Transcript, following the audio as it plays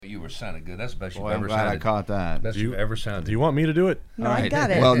You were sounding good. That's the best you've Boy, I'm ever glad sounded. I caught that. Best you've ever sounded. Do you want me to do it? No, All I right.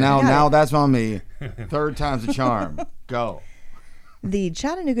 got it. Well, I got now it. that's on me. Third time's a charm. Go. The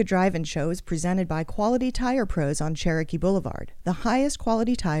Chattanooga Drive-In Show is presented by Quality Tire Pros on Cherokee Boulevard, the highest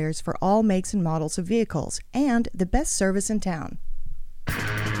quality tires for all makes and models of vehicles, and the best service in town.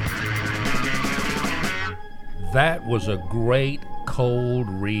 That was a great cold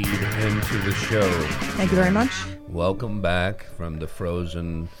read into the show. Thank you very much. Welcome back from the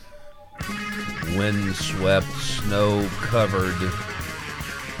frozen, windswept, snow-covered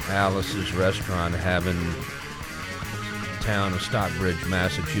Alice's Restaurant town of Stockbridge,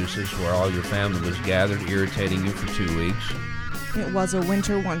 Massachusetts, where all your family was gathered, irritating you for 2 weeks. It was a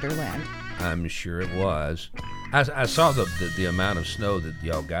winter wonderland. I'm sure it was. I saw the amount of snow that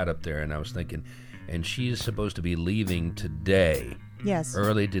y'all got up there, and I was thinking, and she's supposed to be leaving today. Yes.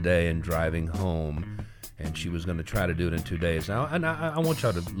 Early today and driving home, and she was going to try to do it in 2 days. Now, and I want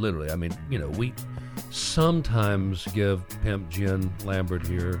y'all to literally, I mean, you know, we sometimes give Pimp Jen Lambert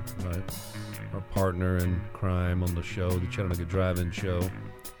here, our partner in crime on the show, the Chattanooga Drive-In Show,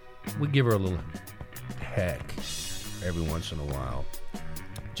 we give her a little heck every once in a while.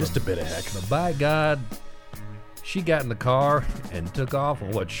 Just a bit of heck. But by God, she got in the car and took off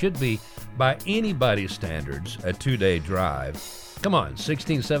on what should be, by anybody's standards, a 2-day drive. Come on,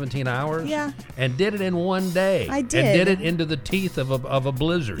 16, 17 hours? Yeah. And did it in 1 day. I did. And did it into the teeth of a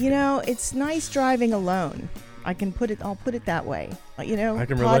blizzard. You know, it's nice driving alone. I'll put it that way. You know, I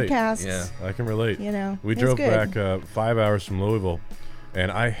can relate. podcasts. Yeah. I can relate. You know, we it's drove good. back 5 hours from Louisville, and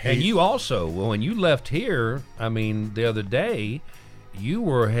I hate. And you also, when you left here, I mean, the other day, you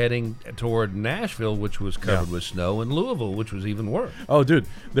were heading toward Nashville, which was covered with snow, and Louisville, which was even worse. Oh, dude,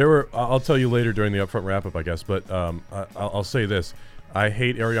 there were. I'll tell you later during the upfront wrap up, I guess. But I'll say this: I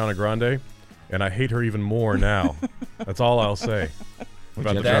hate Ariana Grande, and I hate her even more now. That's all I'll say.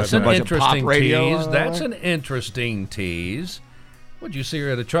 About the That's drive an back. interesting radio, tease. That's an interesting tease. Would you see her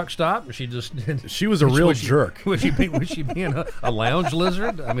at a truck stop? Or she just She was a real jerk. Was she being a lounge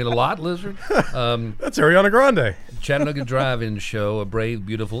lizard? I mean, a lot lizard. That's Ariana Grande. Chattanooga Drive-In Show, a brave,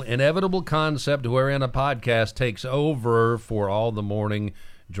 beautiful, inevitable concept wherein a podcast takes over for all the morning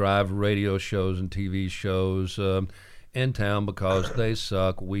drive radio shows and TV shows in town because they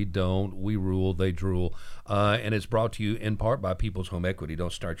suck. We don't. We rule. They drool. And it's brought to you in part by People's Home Equity.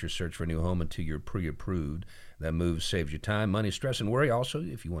 Don't start your search for a new home until you're pre-approved. That move saves you time, money, stress, and worry. Also,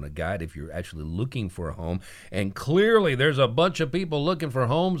 if you want a guide, if you're actually looking for a home, and clearly there's a bunch of people looking for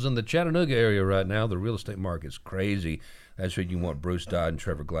homes in the Chattanooga area right now. The real estate market's crazy. That's when you want Bruce Dodd and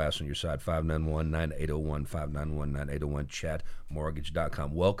Trevor Glass on your side. 591-9801, 591-9801,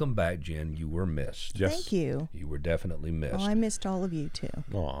 chatmortgage.com. Welcome back, Jen. You were missed. Yes. Thank you. You were definitely missed. Oh, I missed all of you too.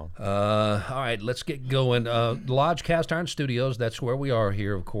 Aw. All right, let's get going. Lodge Cast Iron Studios, that's where we are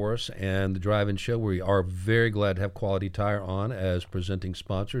here, of course, and the Drive-In Show. We are very glad to have Quality Tire on as presenting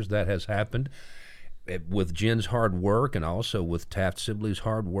sponsors. That has happened with Jen's hard work and also with Taft Sibley's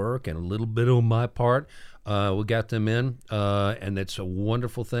hard work and a little bit on my part. We got them in, and it's a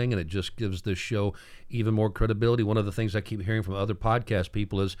wonderful thing, and it just gives this show even more credibility. One of the things I keep hearing from other podcast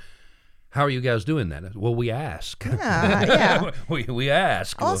people is, how are you guys doing that? Well, we ask. Yeah. we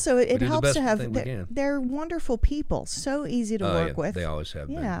ask. Also, We it do the helps best to have. thing we can. They're wonderful people. So easy to work with. They always have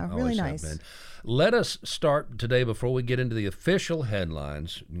been. Yeah, Always really have nice. been. Let us start today before we get into the official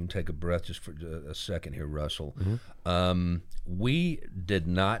headlines. You can take a breath just for a second here, Russell. Mm-hmm. We did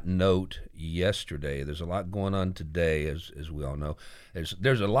not note yesterday. There's a lot going on today, as we all know.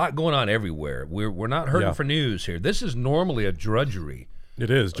 There's a lot going on everywhere. We're not hurting for news here. This is normally a drudgery. It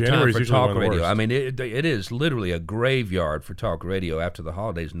is. Time January's for usually talk one of the radio. worst. I mean, it is literally a graveyard for talk radio after the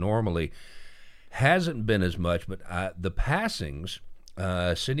holidays. Normally, hasn't been as much, but the passings.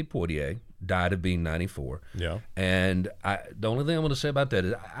 Sidney Poitier died of being 94. Yeah. And the only thing I'm going to say about that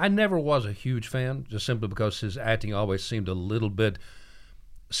is I never was a huge fan, just simply because his acting always seemed a little bit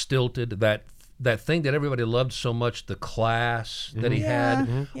stilted. That thing that everybody loved so much, the class that he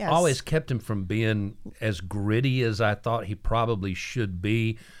had, Yes. always kept him from being as gritty as I thought he probably should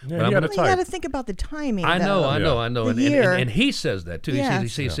be. Yeah, But I'm he had gonna- a You type. got to think about the timing. I know. The And, year. and he says that too.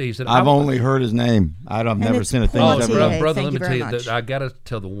 Yes. He said, I've only heard his name. I've never it's seen a thing. Oh, he's ever Poitier. done. brother, Thank let you me tell very you much. that I got to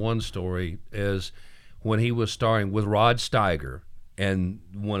tell the one story is when he was starring with Rod Steiger in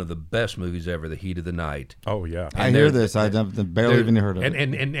one of the best movies ever, The Heat of the Night. Oh, yeah. I And hear there- this. I've barely even heard of it.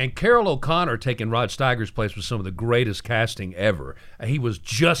 And Carol O'Connor taking Rod Steiger's place was some of the greatest casting ever. He was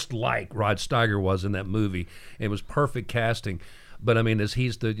just like Rod Steiger was in that movie. It was perfect casting. But I mean, as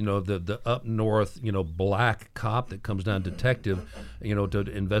he's the up north, black cop that comes down detective, to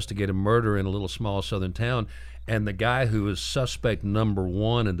investigate a murder in a little small southern town, And the guy who is suspect number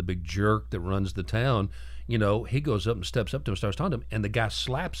one and the big jerk that runs the town, you know, he goes up and steps up to him, starts talking to him, and the guy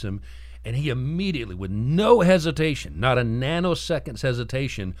slaps him, and he immediately, with no hesitation, not a nanosecond's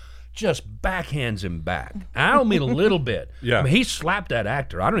hesitation, just backhands him back. I don't mean a little bit. Yeah. I mean, he slapped that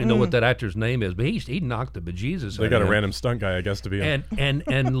actor. I don't even know what that actor's name is, but he knocked the bejesus They out got of a him. random stunt guy, I guess, to be in.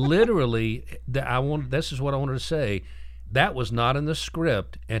 And literally, this is what I wanted to say. That was not in the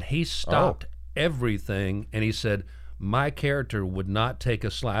script, and he stopped everything, and he said, my character would not take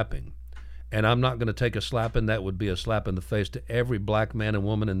a slapping, and I'm not going to take a slapping. That would be a slap in the face to every black man and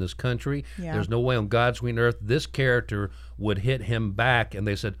woman in this country. Yeah. There's no way on God's green earth this character would hit him back. And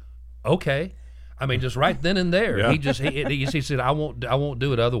they said, okay. I mean, just right then and there. Yeah. He said, I won't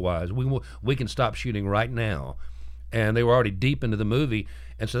do it otherwise. We can stop shooting right now. And they were already deep into the movie,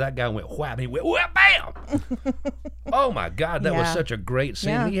 and so that guy went whap, he went whap, bam. Oh my God, that was Yeah. such a great scene.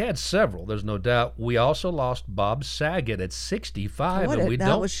 Yeah. He had several, there's no doubt. We also lost Bob Saget at 65, and we that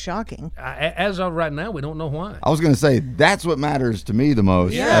don't. was shocking. As of right now, we don't know why. I was going to say that's what matters to me the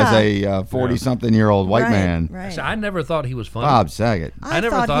most Yeah. as a 40-something-year-old white Right, man. Right. So I never thought he was funny. Bob Saget. I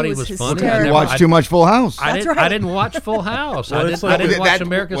never thought he was funny. hysterical. You watch too much Full House. That's I right. didn't watch Full House. Well, I it's didn't, like- I didn't watch That-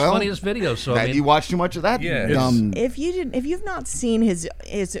 America's well, Funniest Videos. So I mean, you watch too much of that. Yeah. Dumb, If you've not seen his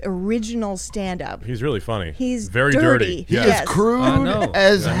original stand-up, He's really funny. he's very dirty. he Yeah. is Yes. crude I know.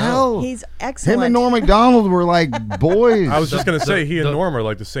 as I know. hell. He's excellent. Him and Norm Macdonald were like boys. I was just going to say he and the- Norm are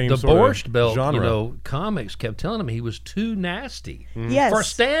like the same the sort Borscht of Belt, genre. you know, comics kept telling him he was too nasty Yes. for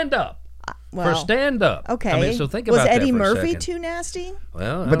stand-up. Well, for stand-up. Okay. I mean, so think was about Eddie that for a Murphy second. too nasty?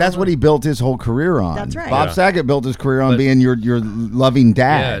 Well, But that's what he built his whole career on. That's right. Bob Yeah. Saget built his career on But- being your loving Yeah,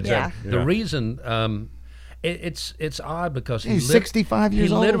 dad. exactly. Yeah. The reason it's odd because He's 65 years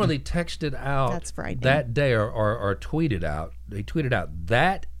he old. literally texted out That's frightening. that day or tweeted out. He tweeted out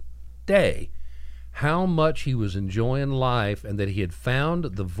that day how much he was enjoying life and that he had found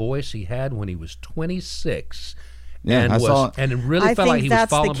the voice he had when he was 26. Yeah, and I saw it. and it really I felt like think he was that's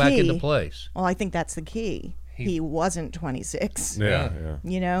the falling back into key. place. Well, I think that's the key. He wasn't 26. Yeah, yeah.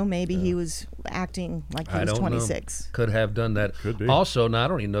 You know, maybe he was acting like he I was don't 26. know. Could have done that. Could be. Also, now I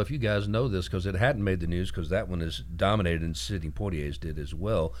don't even know if you guys know this because it hadn't made the news because that one is dominated and Sidney Poitier's did as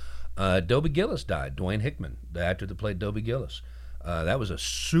well. Dobie Gillis died. Dwayne Hickman, the actor that played Dobie Gillis. That was a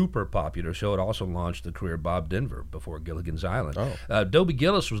super popular show. It also launched the career of Bob Denver before Gilligan's Island. Dobie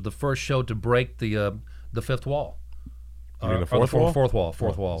Gillis was the first show to break the fifth wall. You mean the Or fourth wall?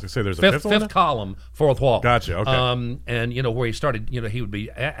 Fourth wall. I was gonna say there's a fifth fifth one now? column, fourth wall. Gotcha, okay. And you know where he started. You know he would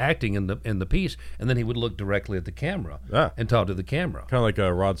be acting in the piece, and then he would look directly at the camera and talk to the camera. Kind of like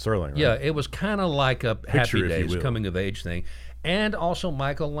Rod Serling, right? Yeah, it was kind of like a Picture, Happy if you Days will. coming of age thing. And also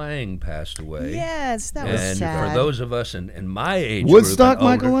Michael Lang passed away. Yes, that was And sad. for those of us in my age Woodstock group and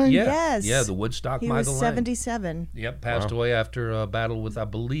Michael older, Lang? yeah, Yes. yeah, the Woodstock he Michael was Lang. 77. Yep, passed away after a battle with, I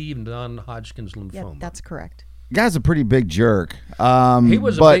believe, non-Hodgkin's lymphoma. Yeah, that's correct. Guy's a pretty big jerk. He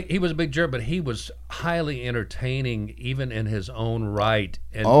was but he was a big jerk, but he was highly entertaining, even in his own right.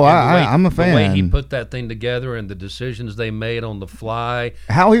 And, Oh, and the way, I'm a The way he fan. put that thing together and the decisions they made on the fly.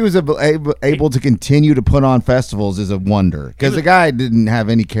 how he was able to continue to put on festivals is a wonder. Because the guy didn't have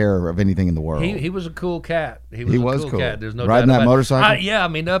any care of anything in the world. He was a cool cat. He He a was cool cool. cat. There's no Riding doubt that about it. motorcycle? Yeah, I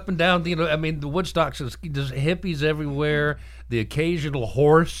mean up and down. You know, I mean the Woodstocks is just hippies everywhere. The occasional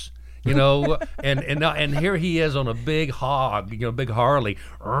horse. You know, and here he is on a big hog, you know, big Harley,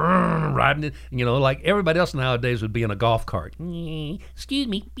 riding it. You know, like everybody else nowadays would be in a golf cart. Excuse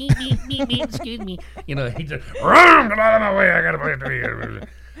me, beep, beep, beep, beep, excuse me. You know, he just get out of my way. I gotta play it.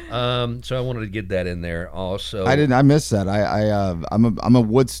 So I wanted to get that in there also. I missed that. I'm a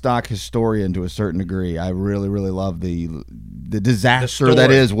Woodstock historian to a certain degree. I really love the disaster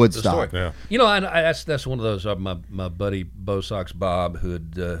that is Woodstock. Yeah. You know, that's one of those. My buddy Bo Sox Bob, who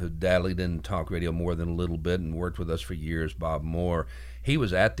dallied in talk radio more than a little bit and worked with us for years. Bob Moore. He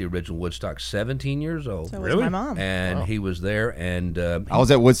was at the original Woodstock, 17 years old. So was my mom. And he was there, and I was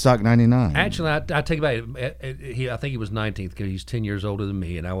at Woodstock '99. actually, I take it back. I think he was 19th because he's 10 years older than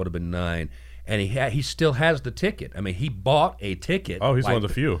me, and I would have been 9. And he still has the ticket. I mean, he bought a ticket. Oh, he's one of the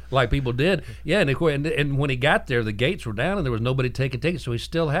few. Like people did. Yeah, and when he got there, the gates were down and there was nobody taking tickets, so he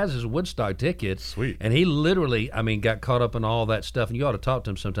still has his Woodstock ticket. Sweet. And he literally, I mean, got caught up in all that stuff, and you ought to talk to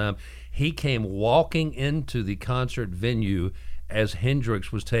him sometime. He came walking into the concert venue as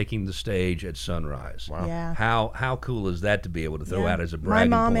Hendrix was taking the stage at sunrise. Wow. Yeah. How cool is that to be able to throw Yeah. out as a My bragging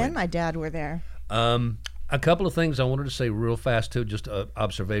mom point? and my dad were there. A couple of things I wanted to say real fast, too, just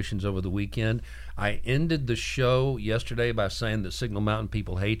observations over the weekend. I ended the show yesterday by saying that Signal Mountain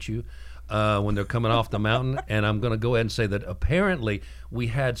people hate you when they're coming off the mountain, and I'm going to go ahead and say that apparently we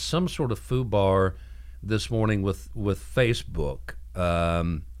had some sort of foobar this morning with Facebook.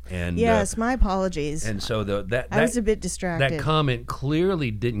 And yes, my apologies. And so I was a bit distracted. That comment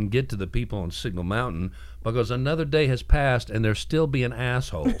clearly didn't get to the people on Signal Mountain because another day has passed and they're still being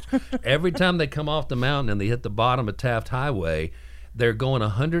assholes. Every time they come off the mountain and they hit the bottom of Taft Highway, they're going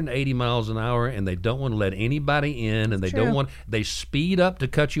 180 miles an hour and they don't want to let anybody in, and they speed up to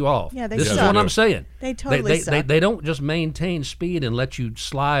cut you off. Yeah, this is what I'm saying. They totally suck. They don't just maintain speed and let you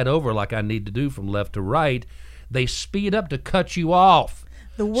slide over like I need to do from left to right. They speed up to cut you off.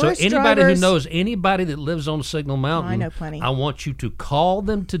 The worst so anybody drivers, who knows anybody that lives on Signal Mountain, I know plenty. I want you to call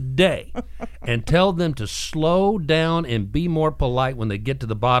them today and tell them to slow down and be more polite when they get to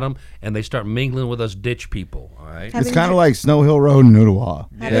the bottom and they start mingling with us ditch people. All right, it's kind of like Snow Hill Road in Ottawa,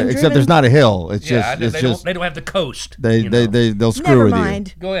 except there's not a hill. It's just they don't have the coast. They'll screw Never with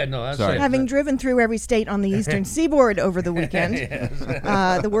mind. you. Go ahead. No, sorry. Having driven through every state on the eastern seaboard over the weekend,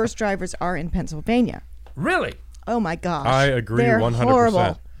 the worst drivers are in Pennsylvania. Really? Oh my gosh! I agree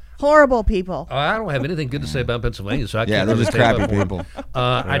 100%. Horrible people. I don't have anything good to say about Pennsylvania, so I can't. Yeah, they're just crappy people.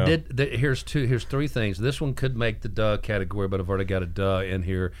 I did. Here's three things. This one could make the duh category, but I've already got a duh in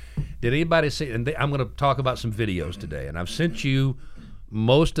here. Did anybody see? And I'm going to talk about some videos today, and I've sent you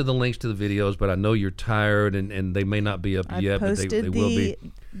most of the links to the videos, but I know you're tired, and they may not be up yet, but they will be.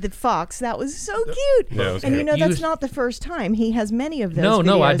 The fox, that was so cute. Yeah, and you know that's not the first time. He has many of those. No,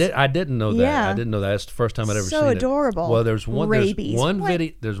 videos. I didn't know that. Yeah. I didn't know that. That's the first time I'd ever seen it. So adorable. Well, there's one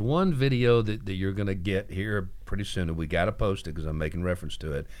video. There's one video that you're going to get here pretty soon, and we got to post it because I'm making reference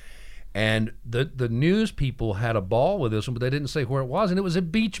to it. And the news people had a ball with this one, but they didn't say where it was, and it was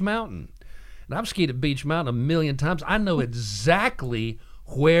at Beech Mountain. And I've skied at Beech Mountain a million times. I know exactly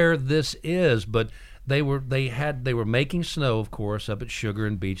where this is, but they were making snow, of course, up at Sugar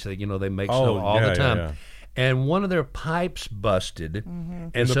and Beach. They make snow all the time. Yeah. And one of their pipes busted,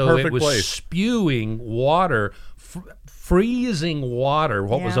 and so it was spewing water, freezing water,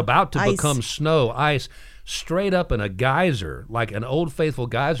 what was about to become snow, ice, straight up in a geyser, like an Old Faithful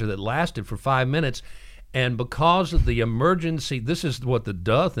geyser that lasted for 5 minutes. And because of the emergency, this is what the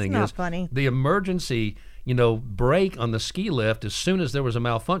duh thing is. Funny. The emergency brake on the ski lift, as soon as there was a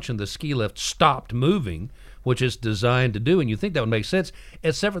malfunction, the ski lift stopped moving, which it's designed to do. And you think that would make sense,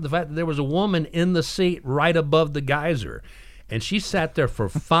 except for the fact that there was a woman in the seat right above the geyser. And she sat there for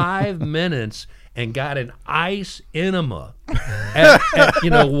 5 minutes and got an ice enema.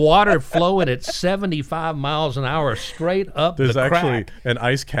 Water flowing at 75 miles an hour straight up There's the crack. actually an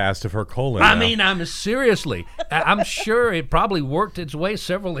ice cast of her colon. I'm seriously. I'm sure it probably worked its way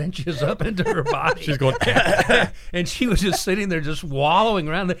several inches up into her body. She's going, and she was just sitting there, just wallowing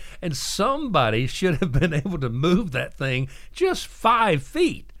around there. And somebody should have been able to move that thing just 5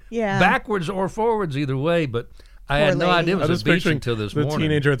 feet, backwards or forwards, either way. But I had no idea it was a beach until this morning. The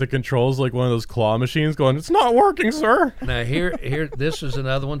teenager at the controls, like one of those claw machines, going, "It's not working, sir." Now here, this is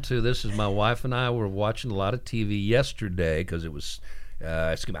another one too. This is my wife and I were watching a lot of TV yesterday because it was,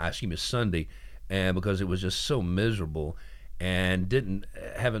 Sunday, and because it was just so miserable. And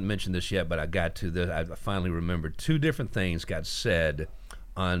haven't mentioned this yet, but I got to this. I finally remembered 2 different things got said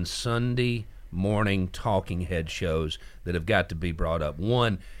on Sunday morning talking head shows that have got to be brought up.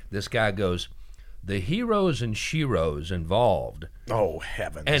 One, this guy goes, "The heroes and sheroes involved." Oh,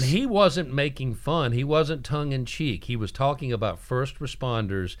 heavens. And he wasn't making fun. He wasn't tongue-in-cheek. He was talking about first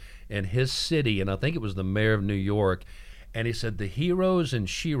responders in his city, and I think it was the mayor of New York. And he said, the heroes and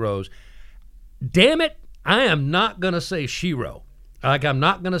sheroes. Damn it, I am not going to say shero. Like, I'm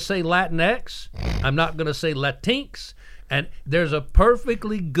not going to say Latinx. I'm not going to say Latinx. And there's a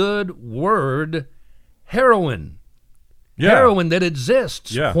perfectly good word, heroin. Yeah. Heroin that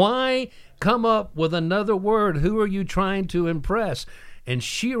exists. Yeah. Why come up with another word? Who are you trying to impress? And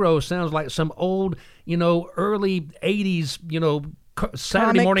shero sounds like some old, early 80s,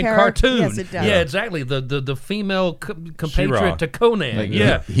 Saturday morning cartoon. Yes, it does. Yeah, exactly. The female compatriot to Conan. Like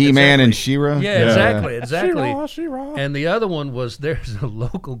yeah, He-Man and She-Ra. Yeah, exactly. She-Ra. And the other one was, there's a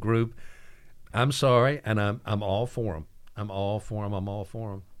local group. I'm sorry, and I'm all for them. I'm all for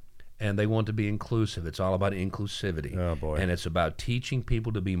them. And they want to be inclusive. It's all about inclusivity. Oh, boy. And it's about teaching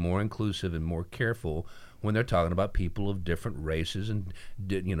people to be more inclusive and more careful when they're talking about people of different races and,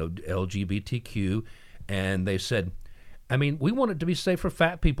 LGBTQ. And they said, we want it to be safe for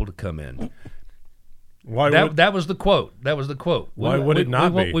fat people to come in. That was the quote. Why would it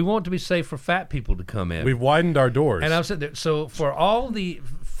not be? We want it to be safe for fat people to come in. We've widened our doors. And I've said that. So for all the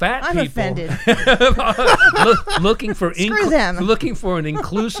fat I'm people offended. looking for Screw them. looking for an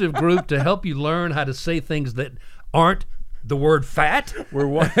inclusive group to help you learn how to say things that aren't The word fat? We're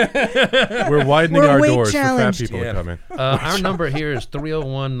widening our doors challenged. for fat people to come in. Our number here is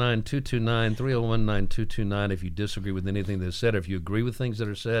 301-9229, 301-9229. If you disagree with anything that's said, or if you agree with things that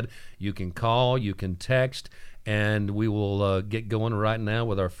are said, you can call, you can text, and we will get going right now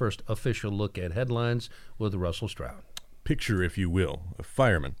with our first official look at headlines with Russell Stroud. Picture, if you will, a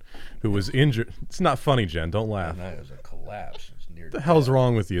fireman who was injured. It's not funny, Jen. Don't laugh. It was a collapse. What the hell's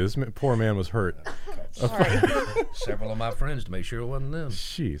wrong with you? This poor man was hurt. Several of my friends to make sure it wasn't them.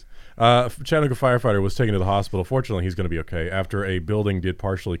 Jeez. Chattanooga firefighter was taken to the hospital. Fortunately, he's going to be okay after a building did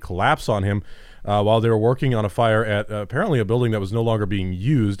partially collapse on him while they were working on a fire at apparently a building that was no longer being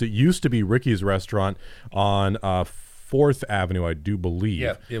used. It used to be Ricky's Restaurant on 4th Avenue, I do believe.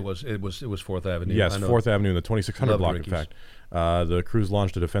 Yeah, it was 4th Avenue. Yes, 4th Avenue in the 2600 block, Ricky's. in fact. The crews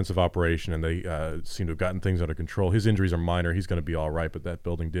launched a defensive operation, and they seem to have gotten things under control. His injuries are minor. He's going to be all right, but that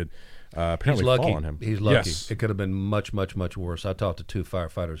building did apparently fall on him. He's lucky. Yes. It could have been much, much, much worse. I talked to 2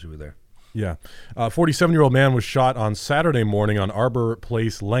 firefighters who were there. Yeah. 47-year-old man was shot on Saturday morning on Arbor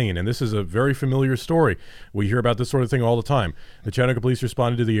Place Lane, and this is a very familiar story. We hear about this sort of thing all the time. The Chattanooga police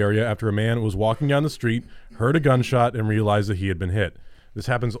responded to the area after a man was walking down the street, heard a gunshot, and realized that he had been hit. This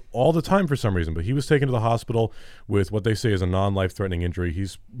happens all the time for some reason, but he was taken to the hospital with what they say is a non-life-threatening injury.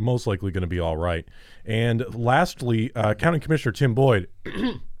 He's most likely going to be all right. And lastly, County Commissioner Tim Boyd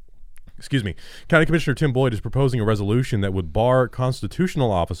County Commissioner Tim Boyd is proposing a resolution that would bar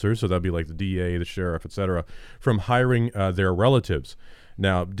constitutional officers, so that'd be like the DA, the sheriff, etc., from hiring their relatives.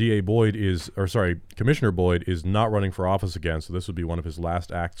 Now, Commissioner Boyd is not running for office again, so this would be one of his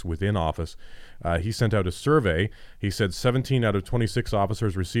last acts within office. He sent out a survey. He said 17 out of 26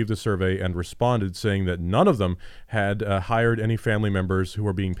 officers received the survey and responded, saying that none of them had hired any family members who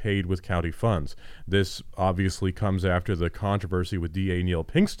were being paid with county funds. This obviously comes after the controversy with DA Neil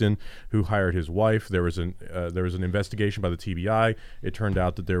Pinkston, who hired his wife. There was an investigation by the TBI. It turned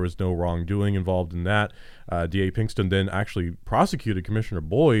out that there was no wrongdoing involved in that. DA Pinkston then actually prosecuted Commissioner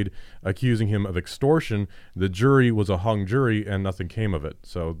Boyd, accusing him of extortion. The jury was a hung jury, and nothing came of it.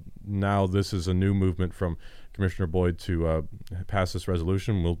 So now this is a new movement from Commissioner Boyd to pass this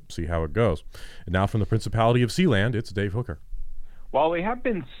resolution. We'll see how it goes. And now from the Principality of Sealand, it's Dave Hooker. While we have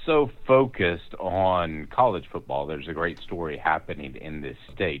been so focused on college football, there's a great story happening in this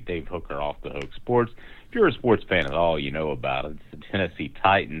state. Dave Hooker, Off the Hook Sports. If you're a sports fan at all, you know about it. It's the Tennessee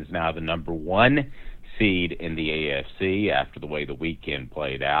Titans, now the number 1 seed in the AFC after the way the weekend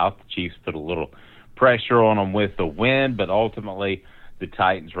played out. The Chiefs put a little pressure on them with the win, but ultimately the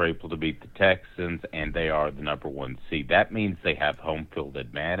Titans were able to beat the Texans, and they are the number 1 seed. That means they have home field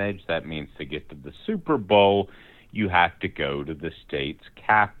advantage. That means to get to the Super Bowl, you have to go to the state's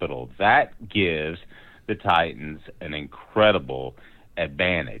capital. That gives the Titans an incredible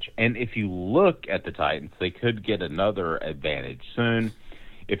advantage. And if you look at the Titans, they could get another advantage soon.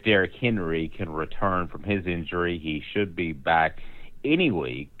 If Derrick Henry can return from his injury, he should be back any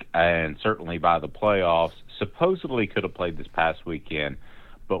week, and certainly by the playoffs. Supposedly could have played this past weekend,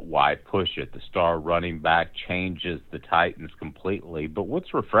 but why push it? The star running back changes the Titans completely. But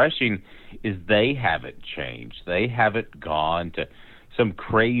what's refreshing is they haven't changed. They haven't gone to some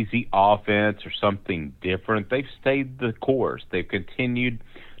crazy offense or something different. They've stayed the course. They've continued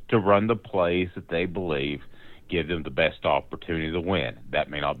to run the plays that they believe give them the best opportunity to win. That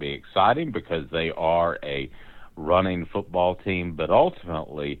may not be exciting because they are a running football team, but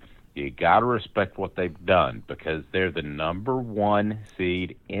ultimately you got to respect what they've done because they're the number 1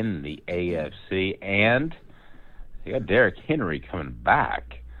 seed in the AFC, and they got Derrick Henry coming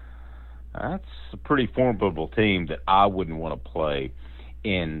back. That's a pretty formidable team that I wouldn't want to play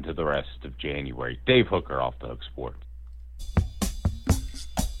into the rest of January. Dave Hooker, Off the Hook Sports.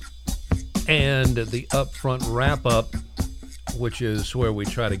 And the upfront wrap-up, which is where we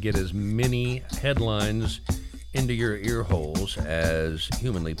try to get as many headlines into your ear holes as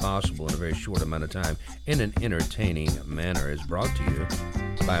humanly possible in a very short amount of time in an entertaining manner, is brought to you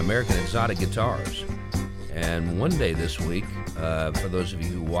by American Exotic Guitars. And one day this week, for those of you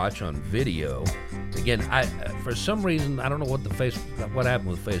who watch on video, again, for some reason, I don't know what happened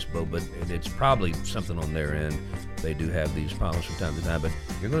with Facebook, but it's probably something on their end. They do have these problems from time to time, but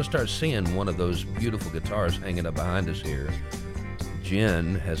you're going to start seeing one of those beautiful guitars hanging up behind us here.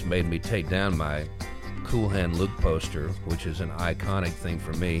 Jen has made me take down my Cool Hand Luke poster, which is an iconic thing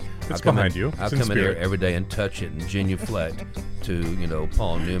for me. It's behind you. I'll come in here every day and touch it and genuflect to,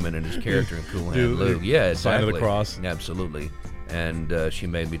 Paul Newman and his character in Cool Hand Luke. Yeah, exactly. Sign of the cross. Absolutely. And she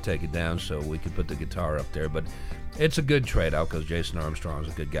made me take it down so we could put the guitar up there. But it's a good trade-out because Jason Armstrong's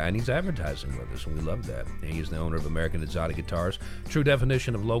a good guy, and he's advertising with us, and we love that. And he's the owner of American Exotic Guitars, true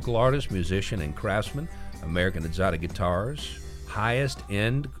definition of local artist, musician, and craftsman. American Exotic Guitars, highest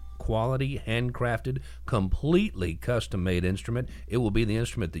end quality, handcrafted, completely custom-made instrument. It will be the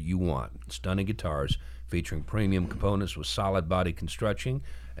instrument that you want. Stunning guitars featuring premium components with solid body construction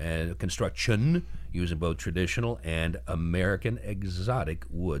using both traditional and American exotic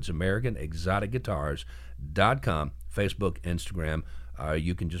woods. AmericanExoticGuitars.com, Facebook, Instagram.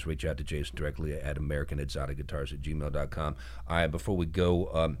 You can just reach out to Jason directly at AmericanExoticGuitars@gmail.com. All right, before we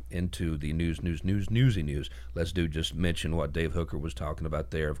go into the newsy news, let's just mention what Dave Hooker was talking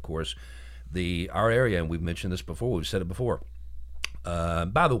about there. Of course, our area, and we've mentioned this before, we've said it before.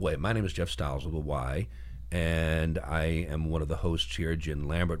 By the way, my name is Jeff Stiles with a Y, and I am one of the hosts here. Jen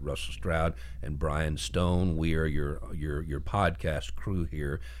Lambert, Russell Stroud, and Brian Stone. We are your podcast crew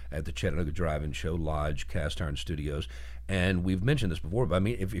here at the Chattanooga Drive-In Show Lodge Cast Iron Studios. And we've mentioned this before, but I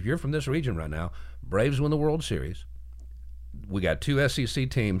mean, if you're from this region right now, Braves win the World Series. We got 2 SEC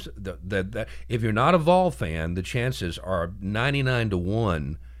teams. That if you're not a Vol fan, the chances are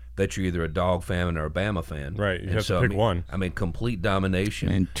 99-1 that you're either a Dog fan or a Bama fan. Right, you have to pick one. I mean, complete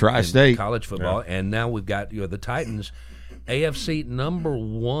domination in Tri-State college football, and now we've got the Titans, AFC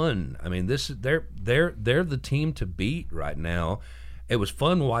 #1. I mean, they're the team to beat right now. It was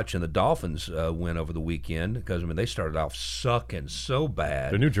fun watching the Dolphins win over the weekend because, I mean, they started off sucking so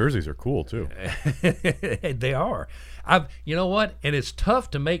bad. The New Jerseys are cool, too. They are. You know what? And it's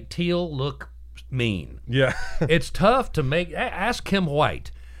tough to make teal look mean. Yeah. It's tough to make – ask Kim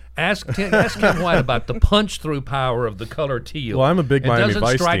White. Ask Kim White about the punch-through power of the color teal. Well, I'm a big Miami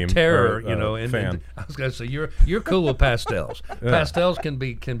Vice strike team terror, fan. And I was going to say you're cool with pastels. Yeah. Pastels can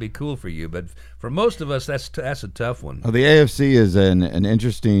be cool for you, but for most of us, that's a tough one. Well, the AFC is an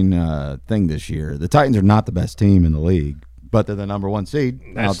interesting thing this year. The Titans are not the best team in the league, but they're the #1 seed.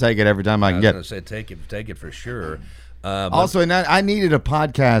 I'll take it every time I can get it. I was going to say take it for sure. Also, and I needed a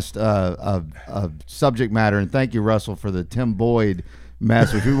podcast of subject matter, and thank you, Russell, for the Tim Boyd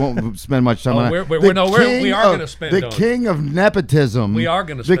mess, which we won't spend much time on. We are going to spend the king of nepotism. We are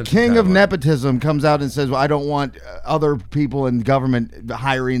going to spend the king of nepotism comes out and says, "Well, I don't want other people in government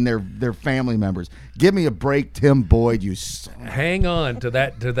hiring their family members." Give me a break, Tim Boyd. You hang on to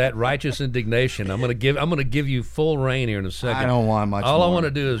that righteous indignation. I'm going to give you full reign here in a second. I don't want much. All more. I want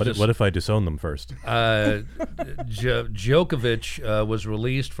to do is what if I disown them first? Djokovic was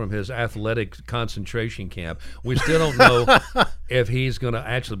released from his athletic concentration camp. We still don't know if he's going to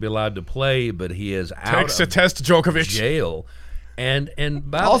actually be allowed to play, but he is out of test, Djokovic. jail. And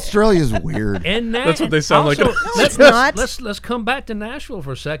Australia's weird. And that's what they sound also, like. Let's come back to Nashville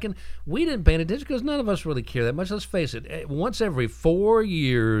for a second. We didn't pay attention because none of us really care that much. Let's face it. Once every 4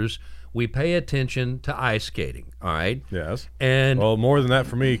 years, we pay attention to ice skating. All right. Yes. And more than that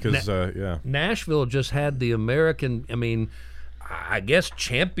for me because Nashville just had the American. I mean, I guess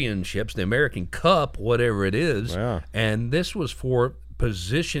championships, the American Cup, whatever it is. Yeah. And this was for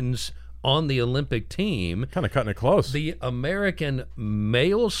positions on the Olympic team. Kind of cutting it close. The American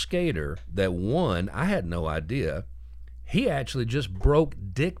male skater that won, I had no idea, he actually just broke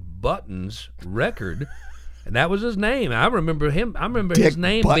Dick Button's record, and that was his name. I remember his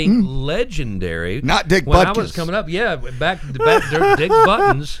name Button? being legendary. Not Dick when Butkus. I was coming up. Yeah, back there, Dick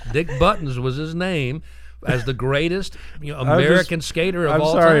Buttons. Dick Buttons was his name. As the greatest American skater of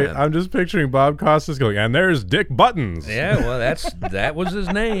all time. I'm just picturing Bob Costas going, and there's Dick Buttons. Yeah, well, that was his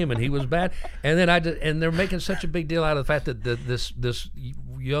name, and he was bad. And then and they're making such a big deal out of the fact that this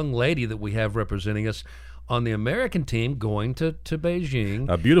young lady that we have representing us on the American team going to Beijing.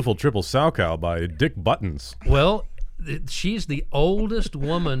 A beautiful triple Salchow by Dick Buttons. Well, she's the oldest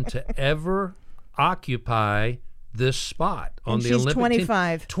woman to ever occupy this spot on the Olympic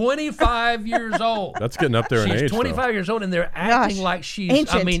 25. team. 25 years old. That's getting up there in age. She's 25 years old, and they're acting like she's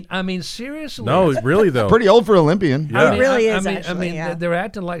ancient. I mean, seriously. No, really though. Pretty old for Olympian. Yeah. It really is. Actually, they're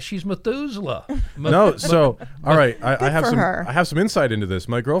acting like she's Methuselah. No, so all right, I have for some insight into this.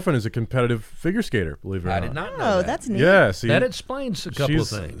 My girlfriend is a competitive figure skater. Believe it or not. I did not know Oh, that. that's neat. Yeah, see, That explains a couple of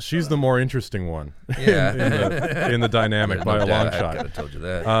things. She's the more interesting one. Yeah. in the dynamic by a long shot. I could have told you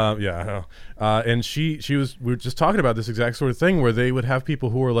that. Yeah, I know. And we were just talking about this exact sort of thing where they would have people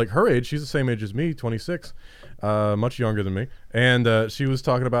who were like her age. She's the same age as me, 26, much younger than me. And she was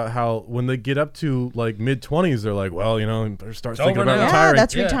talking about how when they get up to like mid-20s, they're like, well, better start thinking about retiring.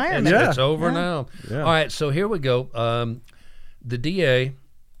 That's retirement. It's over now. Yeah. All right, so here we go. The DA,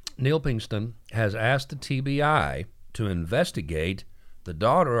 Neil Pinkston, has asked the TBI to investigate the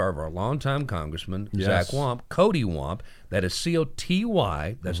daughter of our longtime congressman, Zach Wamp, Cody Wamp. That is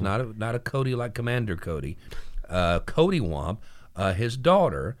C-O-T-Y. That's not a Cody like Commander Cody. Cody Wamp, his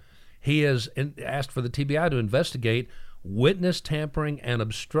daughter. He has asked for the TBI to investigate witness tampering and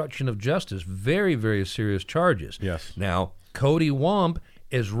obstruction of justice. Very, very serious charges. Yes. Now, Cody Wamp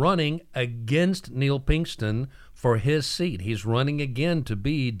is running against Neil Pinkston for his seat. He's running again to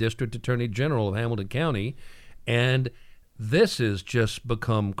be District Attorney General of Hamilton County, and this has just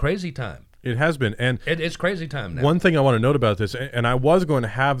become crazy time. It has been, and it's crazy time now. One thing I want to note about this, and I was going to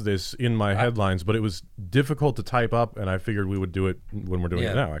have this in my headlines, but it was difficult to type up, and I figured we would do it when we're doing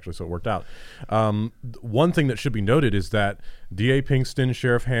it now, actually, so it worked out. One thing that should be noted is that D.A. Pinkston,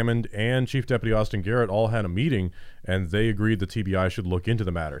 Sheriff Hammond, and Chief Deputy Austin Garrett all had a meeting, and they agreed the TBI should look into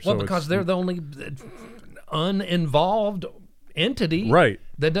the matter. Well, because they're the only uninvolved entity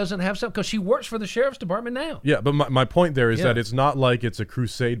that doesn't have something, because she works for the sheriff's department now. Yeah, but my point there is that it's not like it's a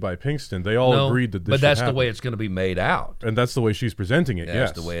crusade by Pinkston. They all agreed that this but that's should happen. the way it's going to be made out. And that's the way she's presenting it,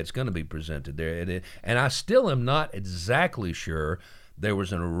 That's the way it's going to be presented there. And I still am not exactly sure. There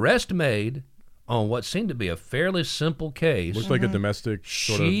was an arrest made on what seemed to be a fairly simple case. Looked like a domestic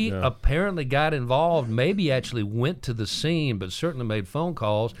sort of... She apparently got involved, maybe actually went to the scene, but certainly made phone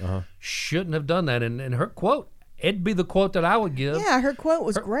calls. Shouldn't have done that. And her quote, it'd be the quote that I would give. Yeah, her quote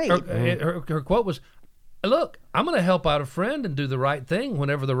was great. Her quote was, look, I'm going to help out a friend and do the right thing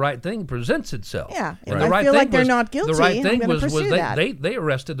whenever the right thing presents itself. Yeah, and I feel like they're not guilty. The right thing was that. they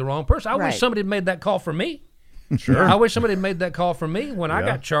arrested the wrong person. I wish somebody had made that call for me. Sure. I wish somebody had made that call for me when I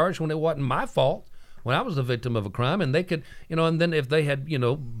got charged, when it wasn't my fault, when I was the victim of a crime, and they could, and then if they had,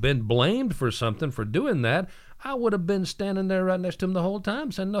 been blamed for something for doing that, I would have been standing there right next to him the whole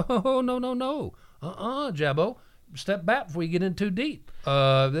time saying, no, Jabbo, step back before you get in too deep.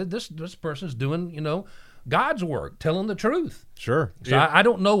 This person's doing, God's work, telling the truth. Sure. So I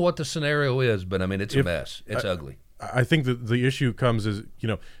don't know what the scenario is, but I mean, it's a mess. It's ugly. I think that the issue comes is,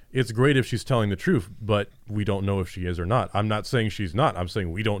 it's great if she's telling the truth, but we don't know if she is or not. I'm not saying she's not. I'm saying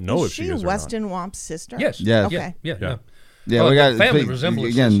we don't know if she is or not. Is she Weston Wamp's sister? Yes. Yes. Okay. Yeah. Yeah, we got family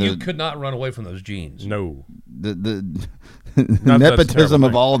resemblance. Again, You could not run away from those genes. No. The nepotism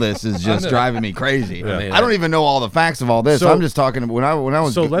of all this is just driving me crazy. I don't even know all the facts of all this. So, I'm just talking when I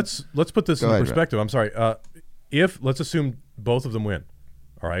was. So let's put this in perspective. I'm sorry. Let's assume both of them win.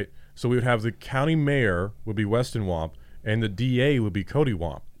 All right. So we would have the county mayor would be Weston Wamp, and the DA would be Cody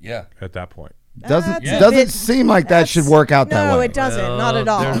Wamp. Yeah. At that point. Doesn't seem like that should work out that way. No, it doesn't. Not at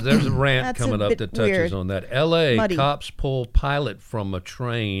all. There's a rant coming up that touches weird. on that. L.A. Muddy. cops pull pilot from a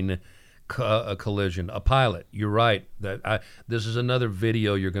train collision. A pilot. You're right. This is another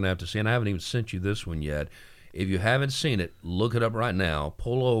video you're going to have to see, and I haven't even sent you this one yet. If you haven't seen it, look it up right now.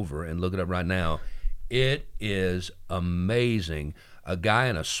 Pull over and look it up right now. It is amazing. A guy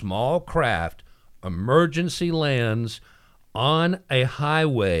in a small craft emergency lands on a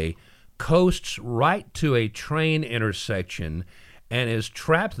highway, coasts right to a train intersection, and is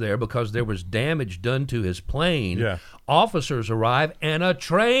trapped there because there was damage done to his plane. Yeah. Officers arrive, and a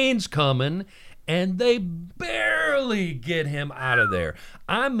train's coming, and they barely get him out of there.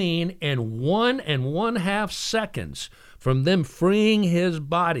 I mean, in 1.5 seconds from them freeing his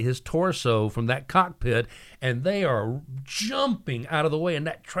body, his torso from that cockpit, and they are jumping out of the way, and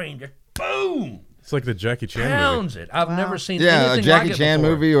that train just boom! It's like the Jackie Chan Pounds movie. it. I've never seen a anything Jackie like Chan it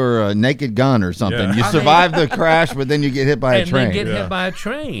before. movie or a Naked Gun or something. Yeah. You survive the crash, but then you get hit by a train. And then get hit by a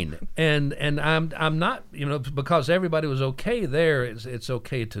train. And I'm not, because everybody was okay there, it's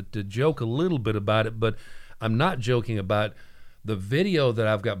okay to joke a little bit about it, but I'm not joking about the video that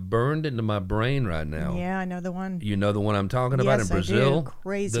I've got burned into my brain right now. Yeah, I know the one. You know the one I'm talking about in Yes, I Brazil? do.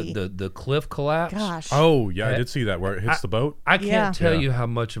 Crazy. The cliff collapse? Gosh. Oh, yeah, I did see that, where it hits the boat. I can't tell Yeah. you how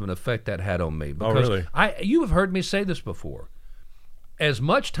much of an effect that had on me. Oh, Because really? you have heard me say this before. As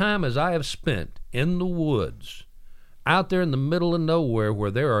much time as I have spent in the woods, out there in the middle of nowhere where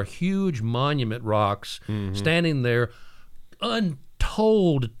there are huge monument rocks standing there,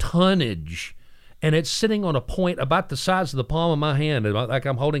 untold tonnage, and it's sitting on a point about the size of the palm of my hand, like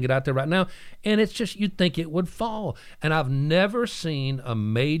I'm holding it out there right now, and it's just, you'd think it would fall. And I've never seen a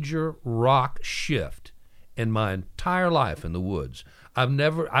major rock shift in my entire life in the woods. I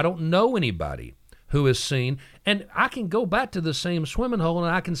don't know anybody who has seen, and I can go back to the same swimming hole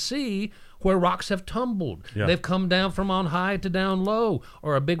and I can see where rocks have tumbled. Yeah. They've come down from on high to down low,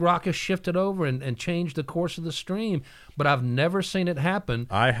 or a big rock has shifted over and changed the course of the stream. But I've never seen it happen.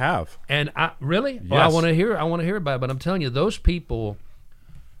 I have. And really? Yes. Well, I want to hear about it. But I'm telling you, those people,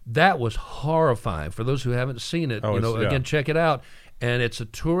 that was horrifying. For those who haven't seen it, again, check it out. And it's a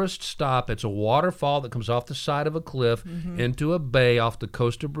tourist stop. It's a waterfall that comes off the side of a cliff into a bay off the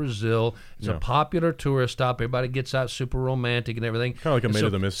coast of Brazil. It's a popular tourist stop. Everybody gets out, super romantic and everything. Kind of like a Maid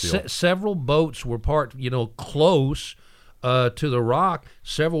of the Mist deal. Several boats were parked, close to the rock.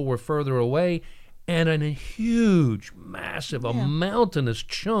 Several were further away. and a huge, massive, a mountainous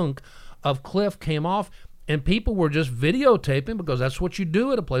chunk of cliff came off. And people were just videotaping because that's what you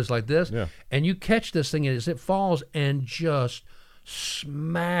do at a place like this. Yeah. And you catch this thing as it falls and just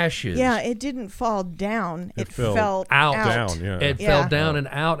smashes. Yeah, it didn't fall down. It fell out. Down, yeah. It fell down and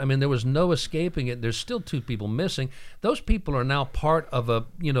out. I mean, there was no escaping it. There's still 2 people missing. Those people are now part of a,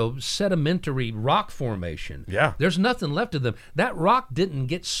 sedimentary rock formation. Yeah. There's nothing left of them. That rock didn't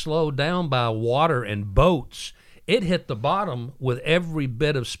get slowed down by water and boats. It hit the bottom with every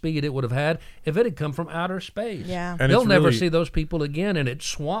bit of speed it would have had if it had come from outer space. Yeah. And They'll it's never really- see those people again, and it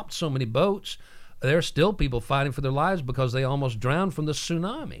swamped so many boats. There's still people fighting for their lives because they almost drowned from the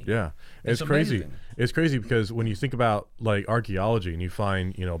tsunami. Yeah, it's crazy. amazing. It's crazy because when you think about like archaeology and you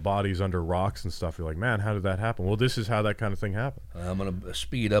find bodies under rocks and stuff, you're like, man, how did that happen? Well, this is how that kind of thing happened. I'm going to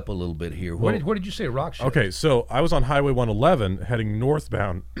speed up a little bit here. Where did you say rock ship? Okay, so I was on Highway 111 heading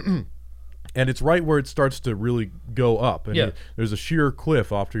northbound. And it's right where it starts to really go up. And there's a sheer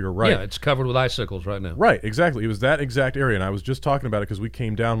cliff off to your right. Yeah, it's covered with icicles right now. Right, exactly. It was that exact area. And I was just talking about it because we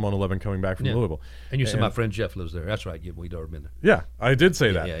came down 111 coming back from Louisville. And you said my friend Jeff lives there. That's right. We'd already been there. Yeah, I did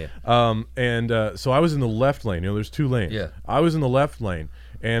say that. Yeah. So I was in the left lane. There's 2 lanes. Yeah. I was in the left lane.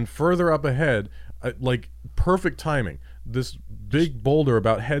 And further up ahead, like perfect timing, this big boulder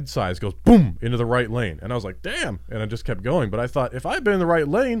about head size goes boom into the right lane. And I was like, damn. And I just kept going. But I thought if I had been in the right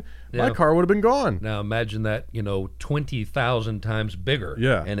lane, my car would have been gone. Now imagine that, 20,000 times bigger.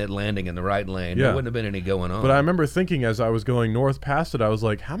 Yeah. And it landing in the right lane. Yeah. There wouldn't have been any going on. But I remember thinking as I was going north past it, I was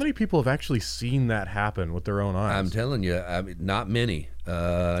like, how many people have actually seen that happen with their own eyes? I'm telling you, not many.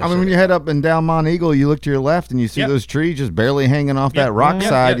 when you head up and down Mont Eagle, you look to your left and you see those trees just barely hanging off that rock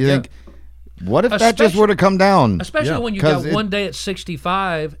side. You think, what if that just were to come down? Especially when you got one day it's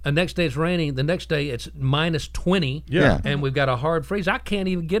 65, the next day it's raining, the next day it's minus 20, and we've got a hard freeze. I can't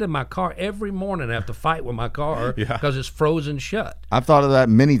even get in my car every morning. I have to fight with my car because it's frozen shut. I've thought of that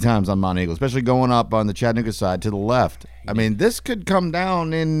many times on Mont Eagle, especially going up on the Chattanooga side to the left. I mean, this could come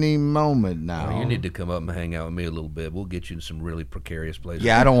down any moment now. Well, you need to come up and hang out with me a little bit. We'll get you in some really precarious places.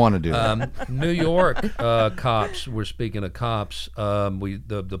 Yeah, I don't want to do that. New York cops. We're speaking of cops.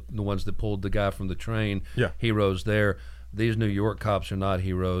 The ones that pulled the guy from the train. Yeah. Heroes there. These New York cops are not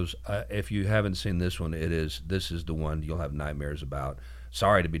heroes. If you haven't seen this one, this is the one you'll have nightmares about.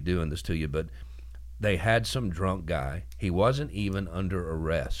 Sorry to be doing this to you, but they had some drunk guy. He wasn't even under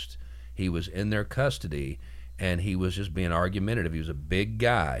arrest. He was in their custody. And he was just being argumentative. He was a big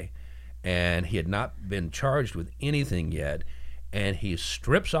guy, and he had not been charged with anything yet. And he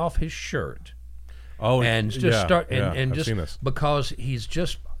strips off his shirt, and just because he's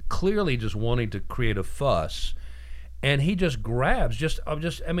just clearly just wanting to create a fuss, and he just grabs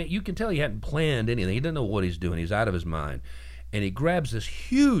I mean, you can tell he hadn't planned anything. He didn't know what he's doing. He's out of his mind, and he grabs this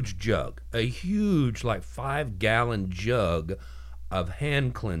huge jug, a huge like 5-gallon jug of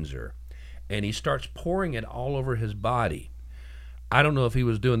hand cleanser. And he starts pouring it all over his body. I don't know if he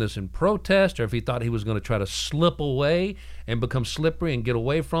was doing this in protest or if he thought he was going to try to slip away and become slippery and get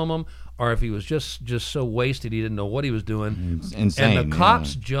away from him, or if he was just so wasted he didn't know what he was doing. It's insane. And the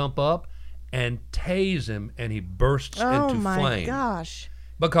cops jump up and tase him, and he bursts into flame. Oh, my gosh.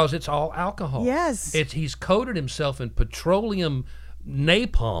 Because it's all alcohol. Yes. He's coated himself in petroleum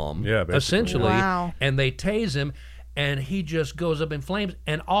napalm, essentially, and they tase him. And he just goes up in flames,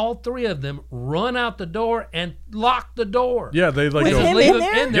 and all 3 of them run out the door and lock the door. Yeah, they With go. him leave in him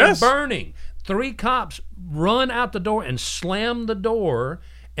there? in there burning. 3 cops run out the door and slam the door,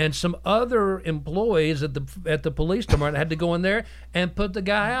 and some other employees at the police department had to go in there and put the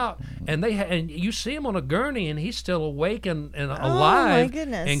guy out. And and you see him on a gurney, and he's still awake and alive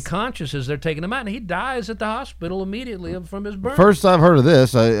and conscious as they're taking him out. And he dies at the hospital immediately from his burn. First I've heard of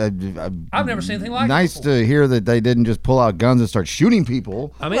this. I've never seen anything like it. Nice to hear that they didn't just pull out guns and start shooting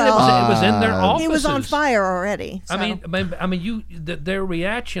people. I mean, it was in their offices. He was on fire already. So. I mean, their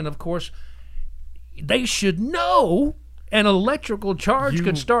reaction, of course, they should know. An electrical charge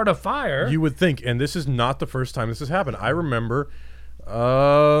could start a fire. You would think, and this is not the first time this has happened. I remember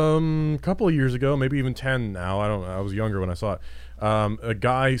a couple of years ago, maybe even 10 now. I was younger when I saw it. A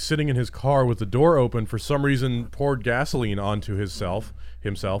guy sitting in his car with the door open for some reason poured gasoline onto himself,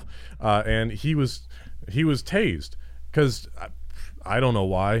 and he was tased because I don't know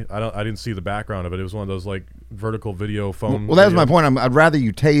why. I didn't see the background of it. It was one of those like vertical video phone. Well, that's my point. I'd rather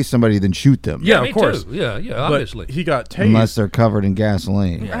you tase somebody than shoot them. Yeah, me of course. too. Yeah, obviously. But he got tased. Unless they're covered in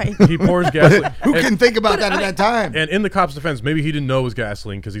gasoline. Right. He pours gasoline. Who can think about that at that time? And in the cop's defense, maybe he didn't know it was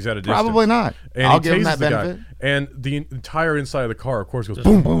gasoline because he's at a distance. Probably not. And I'll he give him tases that the benefit. guy. And the entire inside of the car, of course, goes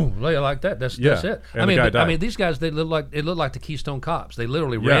boom, boom. Like that. That's it. And the guy died. These guys, they look like the Keystone Cops. They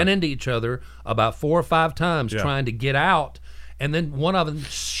literally ran into each other about 4 or 5 times trying to get out, and then one of them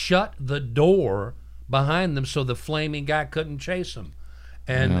shut the door behind them so the flaming guy couldn't chase them.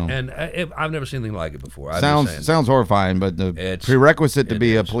 And I've never seen anything like it before. Sounds horrifying, but the prerequisite to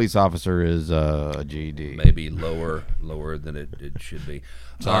be a police officer is a GED. Maybe lower than it should be.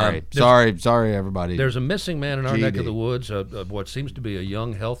 Sorry, everybody. There's a missing man in our GED. neck of the woods. What seems to be a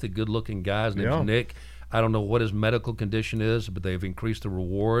young, healthy, good-looking guy. His name's Nick. I don't know what his medical condition is, but they've increased the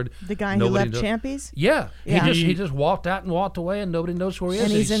reward. The guy who left Champies? Yeah. He just walked out and walked away, and nobody knows where he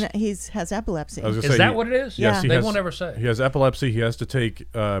is. And he has epilepsy. Is that what it is? Yes, they won't ever say. He has epilepsy. He has to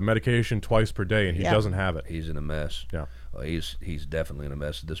take medication twice per day, and he doesn't have it. He's in a mess. Yeah. Well, he's definitely in a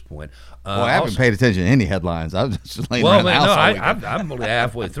mess at this point. Well, I haven't paid attention to any headlines. I was just laying around the house all weekend. I'm only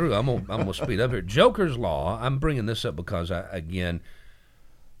halfway through. I'm gonna speed up here. Joker's Law. I'm bringing this up because the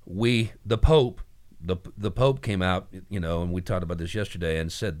Pope. The Pope came out, and we talked about this yesterday,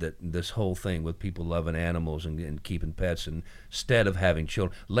 and said that this whole thing with people loving animals and keeping pets instead of having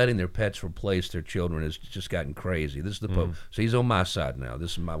children, letting their pets replace their children has just gotten crazy. This is the Pope, so he's on my side now.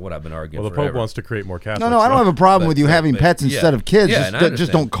 This is what I've been arguing. Well, the forever. Pope wants to create more Catholics. No, I don't have a problem with you having pets instead of kids.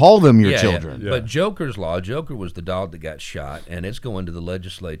 Just don't call them your children. But Joker's Law. Joker was the dog that got shot, and it's going to the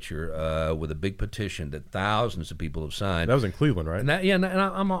legislature with a big petition that thousands of people have signed. That was in Cleveland, right? And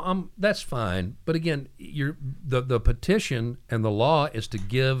I'm that's fine. But again, the petition and the law is to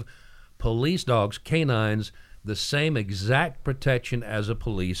give police dogs, canines, the same exact protection as a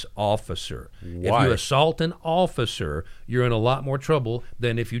police officer. Why? If you assault an officer, you're in a lot more trouble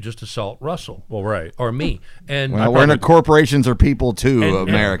than if you just assault Russell. Well, right. Or me. And we're in a corporations are people too,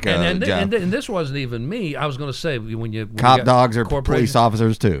 America. And this wasn't even me. I was going to say when cop dogs are police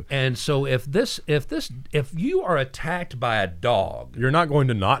officers too. And so if you are attacked by a dog, you're not going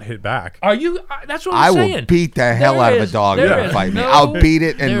to not hit back. Are you? That's what I'm saying. I will beat the hell out of a dog if fight me. I'll beat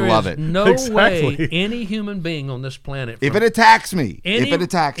it and love it. No way any human being on this planet, if it attacks me,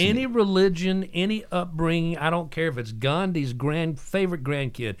 any religion, any upbringing, I don't care if it's Gandhi's favorite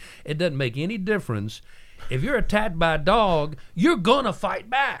grandkid, it doesn't make any difference. If you're attacked by a dog, you're gonna fight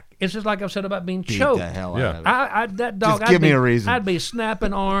back. It's just like I've said about being choked. Beat the hell out of it. That dog. Just give me a reason. I'd be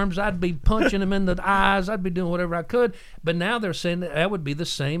snapping arms. I'd be punching him in the eyes. I'd be doing whatever I could. But now they're saying that would be the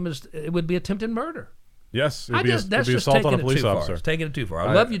same as it would be attempted murder. Yes, it'd be assault on a police officer. It's taking it too far.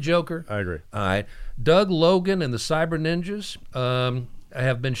 I love you, Joker. I agree. All right. Doug Logan and the Cyber Ninjas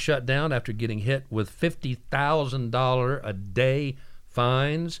have been shut down after getting hit with $50,000 a day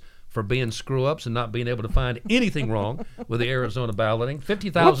fines for being screw-ups and not being able to find anything wrong with the Arizona balloting.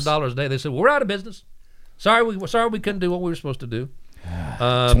 $50,000 a day. They said, we're out of business. Sorry we couldn't do what we were supposed to do.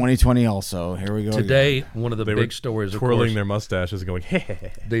 2020 also. Here we go. Today, one of the big stories, of course, twirling their mustaches and going,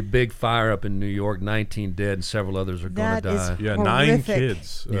 the big fire up in New York, 19 dead and several others are going to die. Yeah, 9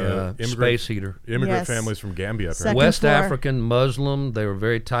 kids. Space heater. Immigrant families from Gambia. West African Muslim. They were a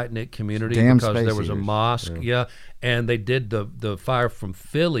very tight-knit community because there was a mosque. Yeah. And they did the fire from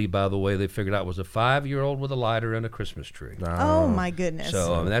Philly, by the way, they figured out was a 5-year-old with a lighter and a Christmas tree. Oh, my goodness.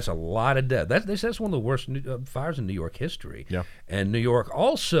 So that's a lot of death. That's one of the worst fires in New York history. Yeah. And New York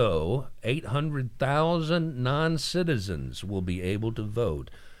also, 800,000 non-citizens will be able to vote.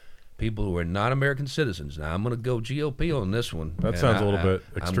 People who are not American citizens. Now, I'm going to go GOP on this one. That sounds a little bit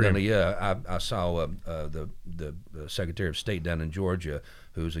extreme. I saw the Secretary of State down in Georgia,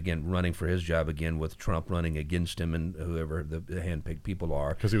 who's, again, running for his job again with Trump running against him and whoever the handpicked people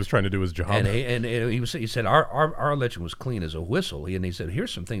are. Because he was trying to do his job. And he said, our election was clean as a whistle. And he said,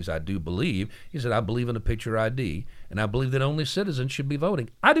 here's some things I do believe. He said, I believe in a picture ID, and I believe that only citizens should be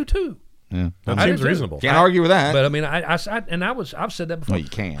voting. I do, too. Yeah, that seems reasonable. Can't argue with that. But I mean, I've said that before. Well, you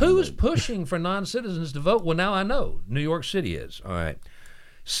can. Who's pushing for non-citizens to vote? Well, now I know. New York City is. All right.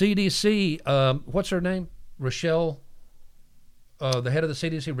 CDC. What's her name? Rochelle. The head of the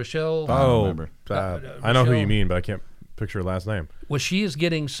CDC, Rochelle. Oh, I know who you mean, but I can't picture her last name. Well, she is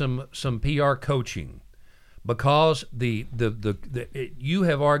getting some PR coaching. Because you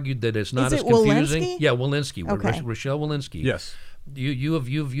have argued that it's not as confusing. Walensky? Yeah, Walensky. Okay. Rochelle Walensky. Yes.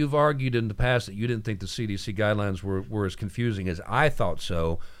 You've argued in the past that you didn't think the CDC guidelines were as confusing as I thought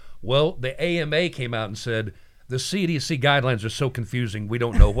so. Well, the AMA came out and said The CDC guidelines are so confusing. We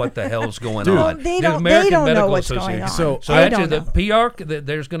don't know what the hell's going on. They The don't American know Medical what's Association. going on. So They actually, don't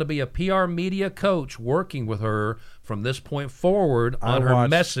there's going to be a PR media coach working with her from this point forward on her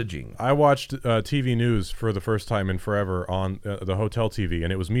messaging. I watched TV news for the first time in forever on the hotel TV,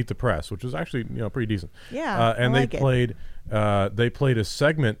 and it was Meet the Press, which was actually pretty decent. Yeah, and I they like played a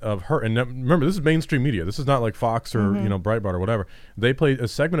segment of her, and remember, this is mainstream media. This is not like Fox or Breitbart or whatever. They played a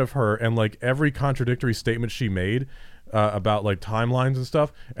segment of her, and like every contradictory statement she made about like timelines and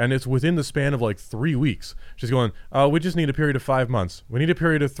stuff, and it's within the span of like 3 weeks. She's going, we just need a period of 5 months. We need a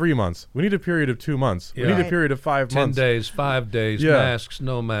period of 3 months. We need a period of 2 months. Yeah. We need a period of 5 months. 10 days, 5 days, Yeah. masks,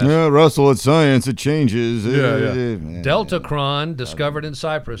 no masks. Yeah, Russell, it's science. It changes. Deltacron discovered in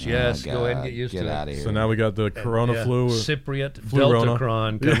Cyprus. Yes, go ahead and get used to it. Get out of here. So now we got the Corona flu. Cypriot Flu-rona.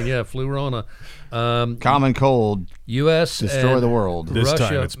 Deltacron coming. Yeah, Flu-rona. Common cold. U.S. Destroy and the world. This Russia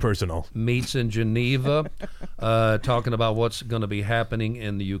time it's personal. meets in Geneva, talking about what's going to be happening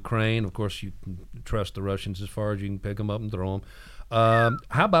in the Ukraine. Of course, you can trust the Russians as far as you can pick them up and throw them.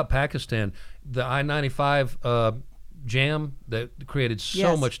 How about Pakistan? The I-95 jam that created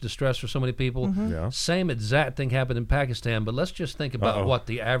so much distress for so many people. Yeah. Same exact thing happened in Pakistan, but let's just think about what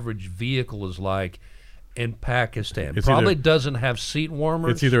the average vehicle is like in Pakistan. It's Probably either- doesn't have seat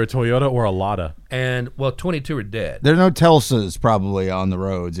warmers. It's either a Toyota or a Lada. And, 22 are dead. There are no Telsas probably on the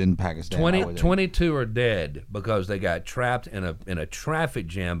roads in Pakistan. 22 are dead because they got trapped in a traffic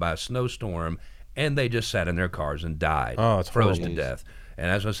jam by a snowstorm, and they just sat in their cars and died. Oh, it's froze horrible. to death. And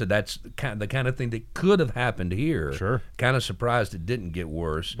as I said, that's the kind of thing that could have happened here. Sure. Kind of surprised it didn't get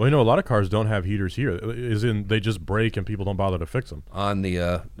worse. Well, a lot of cars don't have heaters here. They just break and people don't bother to fix them. On the,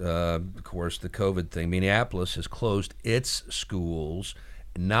 of course, the COVID thing, Minneapolis has closed its schools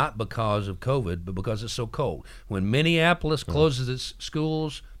not because of COVID, but because it's so cold. When Minneapolis closes its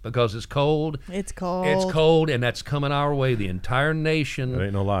schools because it's cold, It's cold. It's cold, and that's coming our way. The entire nation. That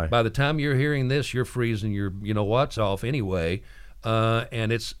ain't no lie. By the time you're hearing this, you're freezing your, what's off anyway.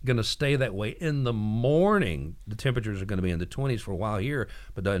 And it's going to stay that way. In the morning, the temperatures are going to be in the 20s for a while here,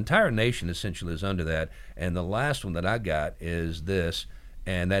 but the entire nation essentially is under that. And the last one that I got is this,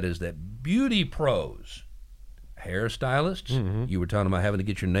 and that is that beauty pros, hairstylists, you were talking about having to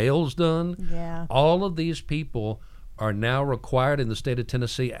get your nails done. Yeah. All of these people are now required in the state of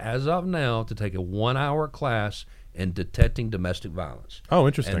Tennessee, as of now, to take a 1-hour class in detecting domestic violence. Oh,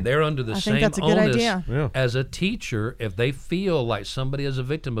 interesting. And they're under the I same think that's a good onus idea. Yeah. as a teacher. If they feel like somebody is a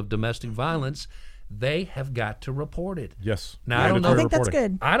victim of domestic violence, they have got to report it. Yes. Now, I don't know. I Mandatory think that's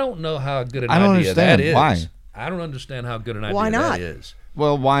reporting. good. I don't know how good an I don't idea that understand. is. Why? I don't understand how good an idea Why not? that is.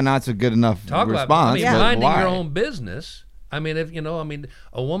 Well, why not's a good enough Talk response. about but minding why? your own business. I mean,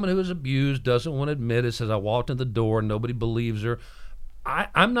 a woman who is abused doesn't want to admit it, says, I walked in the door, nobody believes her.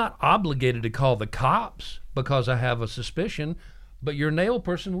 I'm not obligated to call the cops because I have a suspicion, but your nail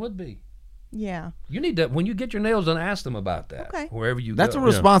person would be. Yeah. You need to, when you get your nails done, ask them about that. Okay. Wherever you That's go. a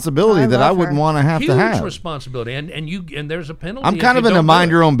responsibility I that I love wouldn't her. want to have Huge to have. responsibility, and there's a penalty. I'm if kind you of in a don't do mind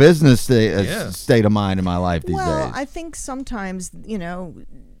it. your own business Yeah. state of mind in my life these Well, days. I think sometimes,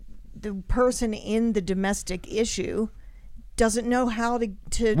 the person in the domestic issue doesn't know how to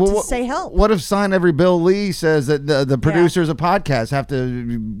say help. What if Sign Every Bill Lee says that the producers of podcasts have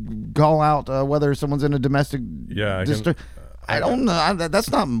to call out whether someone's in a domestic district? I don't know.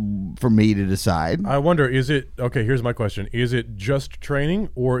 That's not for me to decide. I wonder, here's my question. Is it just training,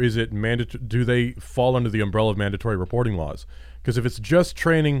 or is it mandatory? Do they fall under the umbrella of mandatory reporting laws? Because if it's just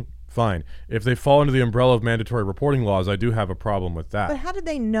training, fine. If they fall under the umbrella of mandatory reporting laws, I do have a problem with that. But how do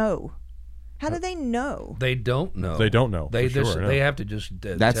they know? How do they know? They don't know. They don't know, They for sure, just no. they have to just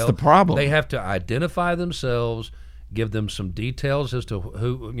That's tell- the problem. They have to identify themselves, give them some details as to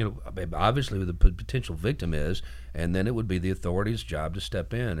who obviously who the potential victim is, and then it would be the authorities' job to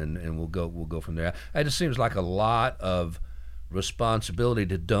step in, and we'll go from there. It just seems like a lot of responsibility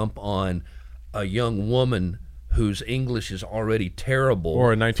to dump on a young woman whose English is already terrible,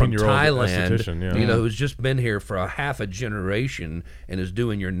 Or a from 19-year-old Thailand, esthetician, yeah. who's just been here for a half a generation and is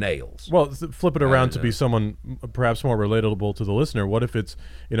doing your nails. Well, flip it around to be someone perhaps more relatable to the listener. What if it's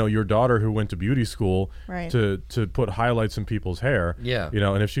your daughter who went to beauty school Right. to put highlights in people's hair? Yeah.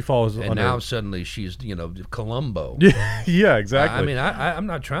 And if she falls And under now suddenly she's, Columbo. yeah, exactly. I mean, I'm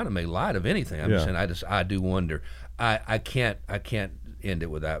not trying to make light of anything. I'm just Yeah. saying I do wonder. I can't end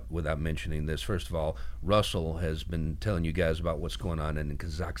it without mentioning this. First of all, Russell has been telling you guys about what's going on in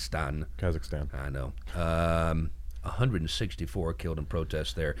Kazakhstan. I know. 164 killed in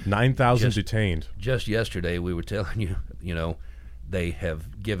protests there. 9,000 Just- detained. Just yesterday, we were telling you, they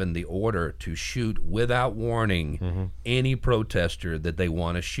have given the order to shoot without warning any protester that they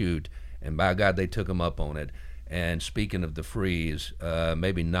want to shoot, and by God, they took them up on it. And speaking of the freeze,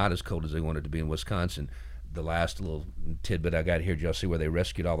 maybe not as cold as they wanted to be in Wisconsin. The last little tidbit I got here, did y'all see where they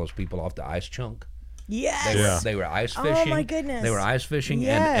rescued all those people off the ice chunk? Yes. They were ice fishing. Oh, my goodness. They were ice fishing,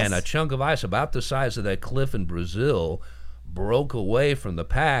 Yes. and a chunk of ice about the size of that cliff in Brazil broke away from the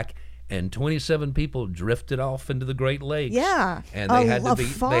pack, and 27 people drifted off into the Great Lakes. Yeah. And they had to be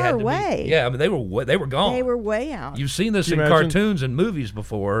far away. Yeah, I mean they were gone. They were way out. You've seen this Can in you imagine? cartoons and movies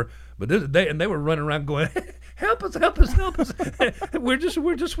before, but they were running around going, "Help us, help us, help us! we're just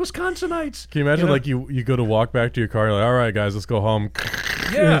Wisconsinites." Can you imagine, like, you go to walk back to your car, you're like, all right, guys, let's go home.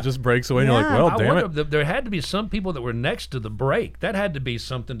 Yeah. And it just breaks away, and you're like, Yeah. well, I damn wonder it. if there had to be some people that were next to the break. That had to be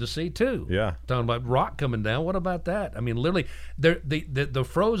something to see too. Yeah. Talking about rock coming down. What about that? I mean, literally, the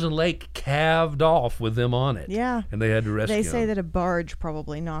frozen lake calved off with them on it. Yeah. And they had to rescue They say them. that a barge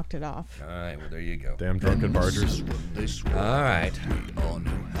probably knocked it off. All right. Well, there you go. Damn drunken bargers. All right.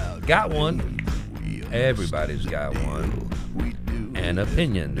 Got one. Everybody's got one. An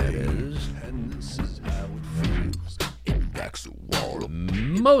opinion, that is.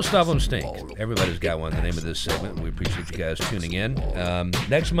 Most of them stink. Everybody's got one. The name of this segment. We appreciate you guys tuning in.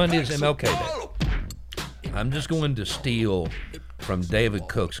 Next Monday is MLK Day. I'm just going to steal from David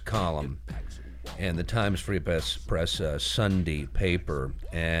Cook's column and the Times Free Press Sunday paper,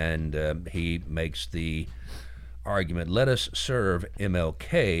 and he makes the argument, let us serve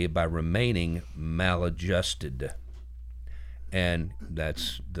MLK by remaining maladjusted. And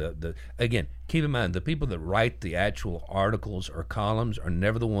that's the again, keep in mind, the people that write the actual articles or columns are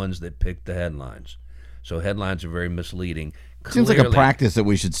never the ones that pick the headlines. So headlines are very misleading. Seems like a Clearly, practice that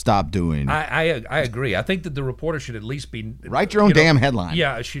we should stop doing. I agree. I think that the reporter should at least be Write your own damn headline.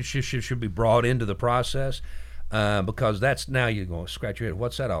 Yeah, should be brought into the process because that's now you're going to scratch your head.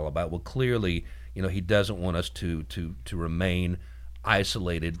 What's that all about? Well, clearly, he doesn't want us to remain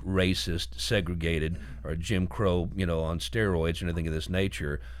isolated, racist, segregated, or Jim Crow, on steroids or anything of this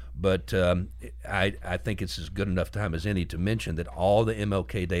nature. But I think it's as good enough time as any to mention that all the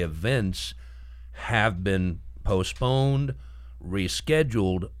MLK Day events have been postponed,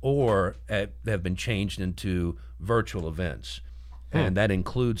 rescheduled, or have been changed into virtual events. And that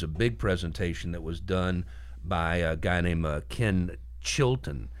includes a big presentation that was done by a guy named Ken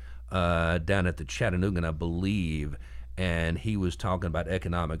Chilton down at the Chattanooga, I believe, and he was talking about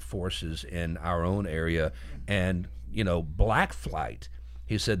economic forces in our own area and, black flight.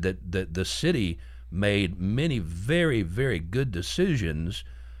 He said that the city made many very, very good decisions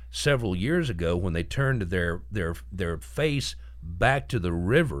several years ago when they turned their face back to the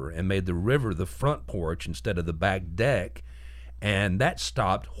river and made the river the front porch instead of the back deck. And that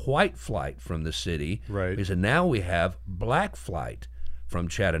stopped white flight from the city. Right. He said now we have black flight from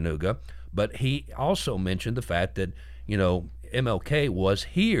Chattanooga. But he also mentioned the fact that, MLK was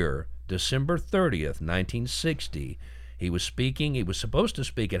here December 30th, 1960. He was supposed to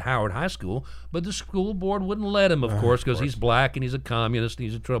speak at Howard High School, but the school board wouldn't let him, of course, because he's black and he's a communist and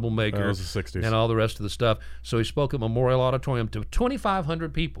he's a troublemaker. That was the 60s. And all the rest of the stuff. So he spoke at Memorial Auditorium to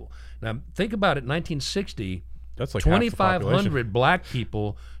 2,500 people. Now, think about it, 1960, That's like half the population. 2,500 black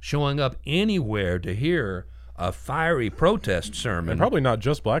people showing up anywhere to hear a fiery protest sermon. And probably not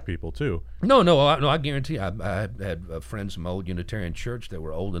just black people, too. No, I guarantee you. I had friends from my old Unitarian church that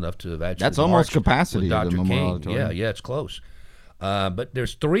were old enough to have actually That's almost marched capacity with of the Dr. Memorial King. Auditorium. Yeah, it's close. But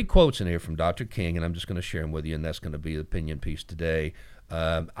there's 3 quotes in here from Dr. King, and I'm just going to share them with you, and that's going to be the opinion piece today.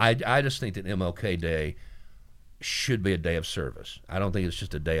 I just think that MLK Day should be a day of service. I don't think it's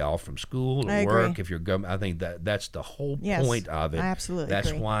just a day off from school or I work. agree. If you're government, I think that's the whole Yes, point of it. I absolutely That's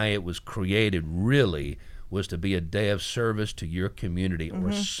agree. why it was created, really, was to be a day of service to your community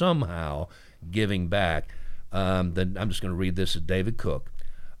or somehow giving back. I'm just going to read this as David Cook.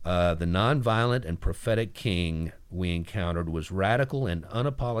 The nonviolent and prophetic king we encountered was radical and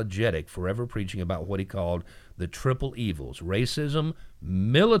unapologetic, forever preaching about what he called the triple evils: racism,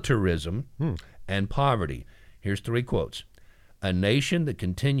 militarism, and poverty. Here's 3 quotes. A nation that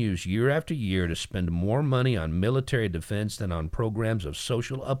continues year after year to spend more money on military defense than on programs of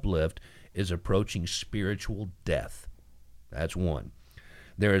social uplift is approaching spiritual death. That's 1.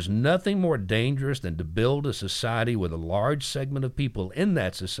 There is nothing more dangerous than to build a society with a large segment of people in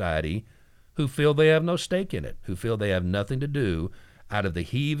that society who feel they have no stake in it, who feel they have nothing to do. Out of the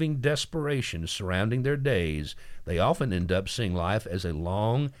heaving desperation surrounding their days, they often end up seeing life as a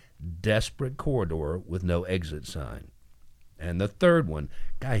long, desperate corridor with no exit sign. And the 3rd one,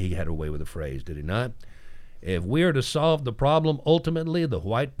 guy, he had away with the phrase, did he not? If we are to solve the problem, ultimately, the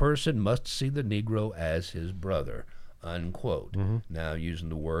white person must see the Negro as his brother, unquote. Now, using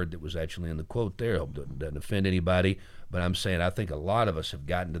the word that was actually in the quote there, hope that doesn't offend anybody, but I'm saying I think a lot of us have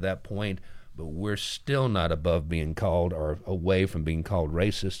gotten to that point but we're still not above being called or away from being called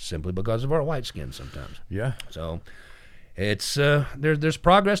racist simply because of our white skin sometimes. Yeah. So it's there's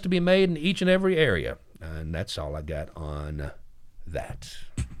progress to be made in each and every area, and that's all I got on that.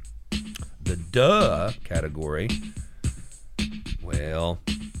 The duh category, well,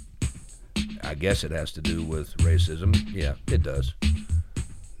 I guess it has to do with racism. Yeah, it does.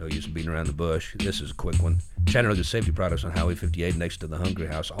 No use in beating around the bush. This is a quick one. Chattanooga Safety Products on Highway 58 next to the Hungry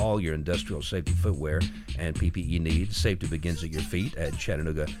House. All your industrial safety footwear and PPE needs. Safety begins at your feet at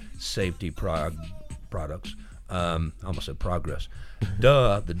Chattanooga Safety Products. Almost said progress.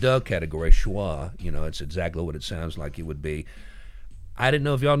 The duh category, schwa, it's exactly what it sounds like it would be. I didn't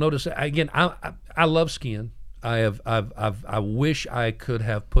know if y'all noticed that. Again, I love skiing. I wish I could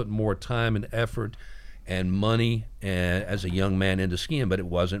have put more time and effort and money as a young man into skiing, but it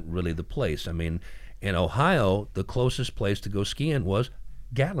wasn't really the place. I mean, in Ohio, the closest place to go skiing was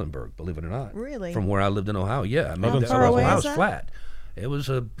Gatlinburg, believe it or not. Really? From where I lived in Ohio, yeah. I mean, Ohio was flat. It was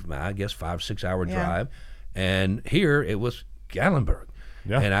a, I guess, 5-6 hour drive, and here it was Gatlinburg.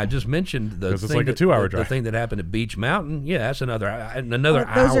 Yeah. And I just mentioned the thing, like a 2 hour drive. The thing that happened at Beech Mountain. Yeah, that's another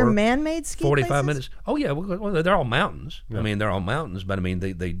hour. Those are man-made ski 45 places? minutes. Oh yeah, well, they're all mountains. Yeah. I mean, they're all mountains, but I mean,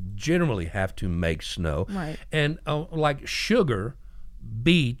 they generally have to make snow. Right. And like Sugar,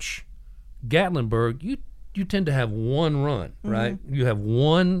 Beech, Gatlinburg, you tend to have one run, right? You have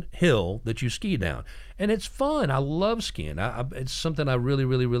one hill that you ski down, and it's fun. I love skiing. It's something I really,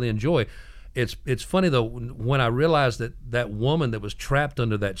 really, really enjoy. It's funny though, when I realized that woman that was trapped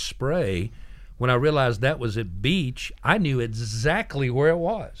under that spray, when I realized that was at Beech, I knew exactly where it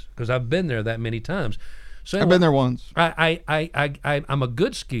was because I've been there that many times. So anyway, I've been there once. I'm a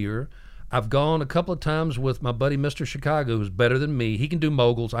good skier. I've gone a couple of times with my buddy Mr. Chicago, who's better than me. He can do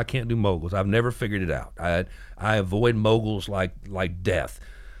moguls. I can't do moguls. I've never figured it out. I avoid moguls like death.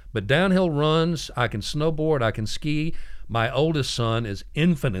 But downhill runs, I can snowboard, I can ski. My oldest son is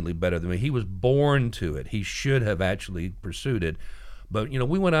infinitely better than me. He was born to it. He should have actually pursued it. But,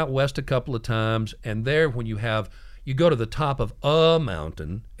 we went out west a couple of times, and there when you go to the top of a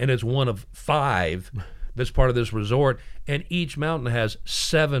mountain, and it's one of 5 that's part of this resort, and each mountain has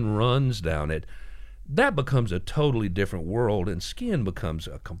 7 runs down it, that becomes a totally different world, and skiing becomes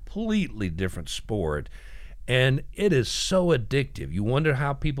a completely different sport. And it is so addictive. You wonder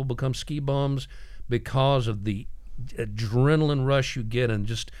how people become ski bums because of the adrenaline rush you get and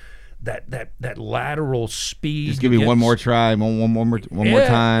just that lateral speed. Just give me one more try, one more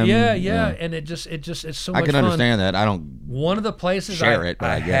time. Yeah. And it's so much fun. I can understand that. I don't. One of the places share it,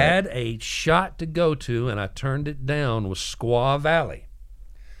 but I had a shot to go to, and I turned it down, was Squaw Valley.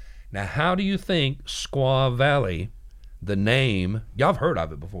 Now, how do you think Squaw Valley? The name, y'all have heard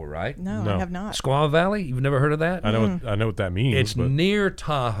of it before, right? No, I have not. Squaw Valley, you've never heard of that? I know what that means. It's near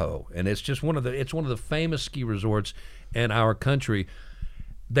Tahoe, and it's just one of the famous ski resorts in our country.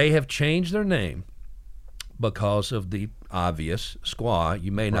 They have changed their name because of the obvious squaw.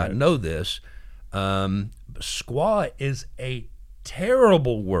 You may not know this. Squaw is a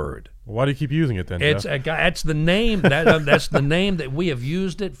terrible word. Why do you keep using it then? That's the name. That's the name that we have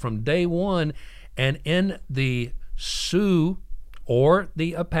used it from day one, and in the Sioux or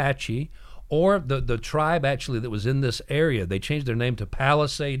the Apache or the tribe actually that was in this area, they changed their name to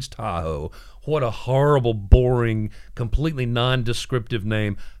Palisades Tahoe. What a horrible, boring, completely non-descriptive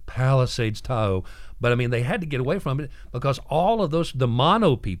name, Palisades Tahoe. But I mean, they had to get away from it because all of the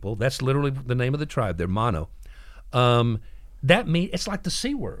Mono people, that's literally the name of the tribe, they're Mono. That means it's like the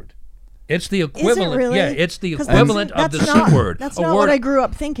C word. It's the equivalent. Is it really? Yeah, it's the equivalent of the C word. That's not what I grew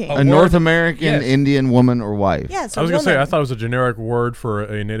up thinking. A North American Indian woman or wife. Yeah, so I was going to say, I thought it was a generic word for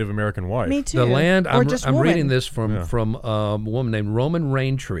a Native American wife. Me too. The land, I'm woman. reading this from a woman named Roman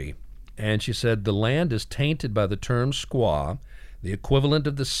Raintree, and she said, the land is tainted by the term squaw, the equivalent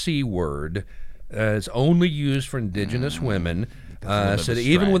of the C word. It's only used for indigenous women. Said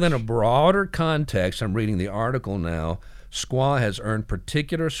even within a broader context, I'm reading the article now, squaw has earned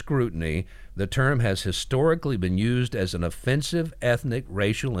particular scrutiny. The term has historically been used as an offensive ethnic,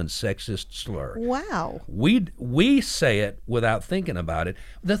 racial, and sexist slur. Wow. We say it without thinking about it.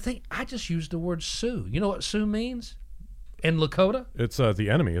 I just used the word Sioux. You know what Sioux means in Lakota? It's the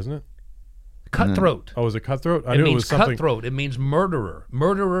enemy, isn't it? Cutthroat. Oh, is it cutthroat? It means cutthroat. It means murderer.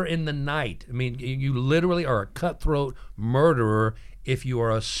 Murderer in the night. I mean, you literally are a cutthroat murderer if you are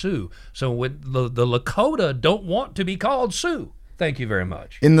a Sioux. So the Lakota don't want to be called Sioux. Thank you very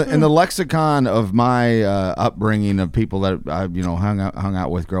much. In the lexicon of my upbringing of people that I hung out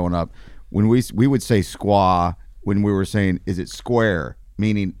with growing up, when we would say squaw when we were saying is it square,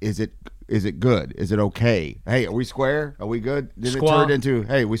 meaning is it is it good? Is it okay? Hey, are we square? Are we good? Did Squaw. it turn into,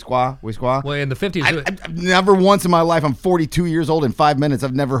 hey, we squaw? We squaw? Well, in the 50s, I've never once in my life, I'm 42 years old in 5 minutes,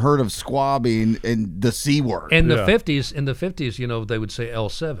 I've never heard of squaw being in the C word. in the 50s, you know, they would say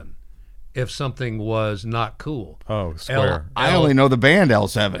L7 if something was not cool. Oh, square. I only know the band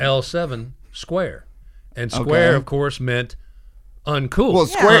L7. L7, square. And square, of course, meant uncool. Well,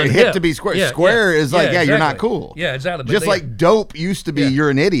 square, Unhip. hip to be square. Square is like, exactly. you're not cool. Yeah, exactly. But Just like dope used to be, you're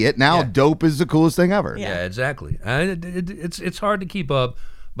an idiot. Now dope is the coolest thing ever. Yeah, exactly. It's hard to keep up,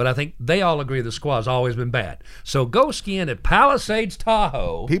 but I think they all agree the squaw's always been bad. So go skiing at Palisades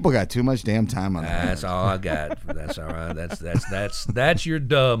Tahoe. People got too much damn time on that. That's all I got. That's all right. That's your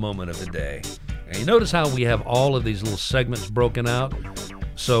duh moment of the day. And you notice how we have all of these little segments broken out,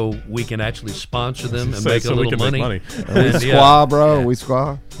 so we can actually sponsor them and make a little money. We squaw, bro. We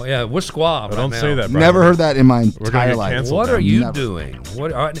squaw. Oh, yeah, we're squaw. Right Don't now. say that, Brian. Never heard that in my We're gonna entire get life. canceled. What are you Never. doing?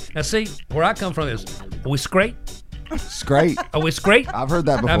 What? All right, now see, where I come from is, are we straight? Straight. Are we straight? I've heard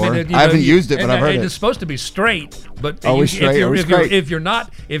that before. I I, mean, haven't used it, but I've heard It's it. supposed to be straight, but Are we straight? Are we straight? if you're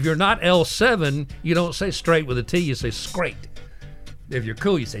not L7, you don't say straight with a T. You say straight. If you're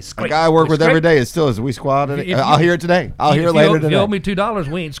cool, you say A straight. guy I work We're with straight. every day is still, is we squaw today? If you- I'll hear it today. I'll hear it later If you today. owe me $2,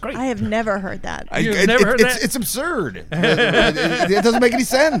 we ain't straight. I have never heard that. You've never heard that? It's absurd. It doesn't make any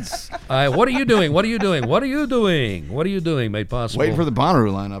sense. All right, what are you doing? What are you doing? What are you doing? What are you doing? Made possible Waiting for the Bonnaroo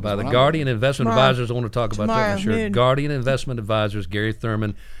lineup. by is the what I'm Guardian Investment Tomorrow. Advisors. I want to talk about that Tomorrow, for sure. noon. Guardian Investment Advisors, Gary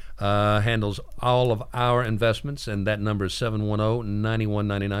Thurman, handles all of our investments, and that number is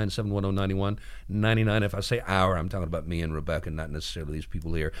 710-9199, 710-9199. If I say our, I'm talking about me and Rebecca, not necessarily these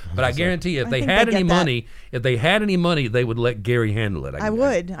people here. But I guarantee you, if I they think had they any get that. money, they would let Gary handle it. I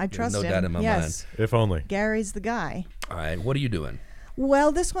would. I there's trust no him. doubt in my yes. If only. Gary's the guy. mind. All right, what are you doing?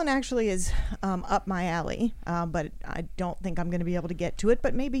 Well, this one actually is up my alley, but I don't think I'm going to be able to get to it,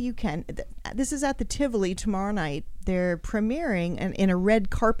 but maybe you can. This is at the Tivoli tomorrow night. They're premiering in a red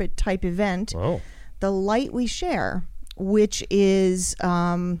carpet type event, Oh. The Light We Share, which is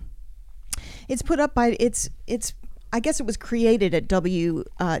it's put up by it's I guess it was created at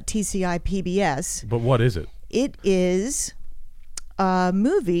WTCI PBS. But what is it? It is a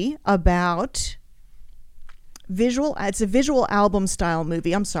movie about it's a visual album style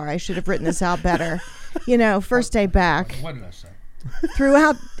movie. I'm sorry, I should have written this out better. You know, first day back. What did I say?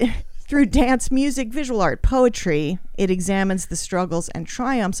 Through dance, music, visual art, poetry, it examines the struggles and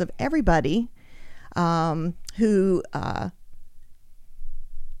triumphs of everybody who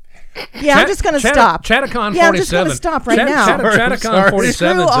I'm just going to stop. Chattacon 47. Yeah, I'm just going to stop right now. Chattacon 47.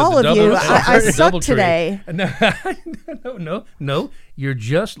 Screw all of you. I suck Doubletree. today. No. You're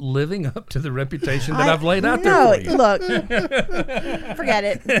just living up to the reputation that I've laid out there No, for you. look, forget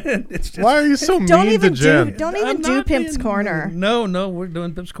it. It's just, Why are you so Don't mean even to Jen? I'm do not Pimp's being- Corner. No, we're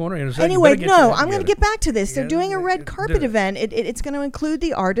doing Pimp's Corner in a second. Anyway, You better get your no, head I'm going to together. get back to this. They're Yeah, doing a red do carpet it. event. It's going to include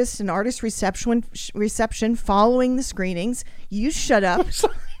the artist and artist reception following the screenings. You shut up.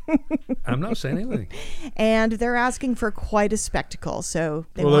 I'm not saying anything. And they're asking for quite a spectacle. So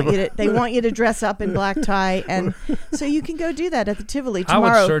they Well, they want you to dress up in black tie, and so you can go do that at the Tivoli I would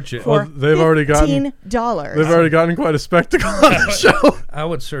tomorrow search it. for Well, they've already gotten- $15. They've already gotten quite a spectacle on the show. I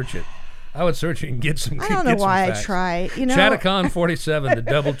would search it. and get some. I don't know get some why I facts. try. You know, Chattacon 47, The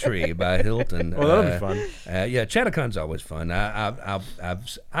Doubletree by Hilton. Well, that'll be fun. Yeah, Chattacon's always fun.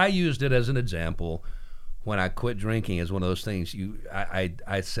 I used it as an example when I quit drinking as one of those things.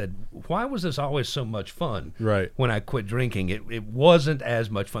 I said, why was this always so much fun? Right. When I quit drinking, it wasn't as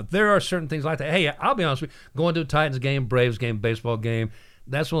much fun. There are certain things like that. Hey, I'll be honest with you, going to a Titans game, Braves game, baseball game,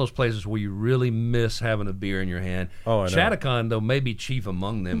 that's one of those places where you really miss having a beer in your hand. Oh, I know. Chattacon, though, may be chief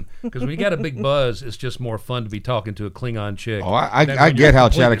among them, because when you got a big buzz, it's just more fun to be talking to a Klingon chick. Oh, I than I when get you're how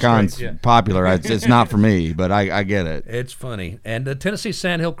completely Chattacon's straight. Yeah. popular. It's not for me, but I get it. It's funny. And the Tennessee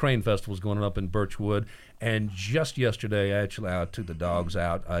Sandhill Crane Festival is going up in Birchwood. And just yesterday, actually, I took the dogs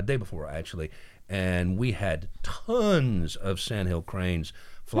out, day before, actually, and we had tons of sandhill cranes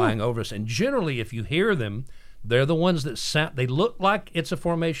flying over us. And generally, if you hear them, they're the ones that sound, they look like it's a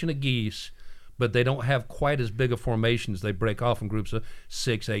formation of geese, but they don't have quite as big of formations. They break off in groups of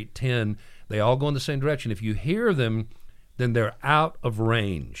 6, 8, 10. They all go in the same direction. If you hear them, then they're out of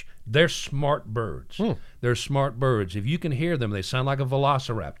range. They're smart birds. They're smart birds. If you can hear them, they sound like a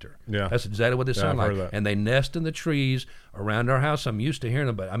velociraptor. Yeah. That's exactly what they sound I've like. heard that. And they nest in the trees around our house. I'm used to hearing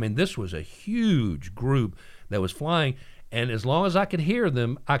them, but I mean, this was a huge group that was flying. And as long as I could hear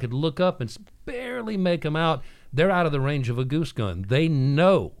them, I could look up and barely make them out. They're out of the range of a goose gun. They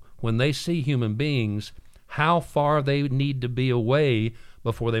know when they see human beings how far they need to be away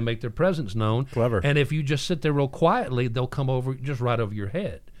before they make their presence known. Clever. And if you just sit there real quietly, they'll come over just right over your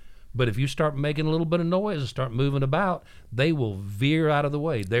head. But if you start making a little bit of noise and start moving about, they will veer out of the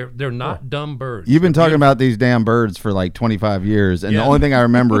way. They're not dumb birds. You've been talking about these damn birds for like 25 years, and the only thing I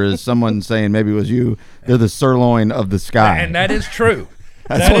remember is someone saying, maybe it was you, they're the sirloin of the sky. And that is true.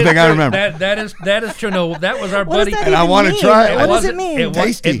 That's one thing I remember. That is true. No, that was our buddy. And I want to try it. What does it mean?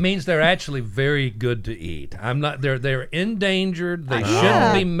 Tasty. It means they're actually very good to eat. I'm not. They're endangered. They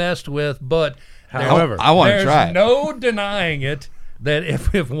shouldn't be messed with. But however, I want to try it. There's no denying it that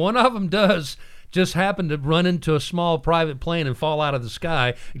if one of them does just happen to run into a small private plane and fall out of the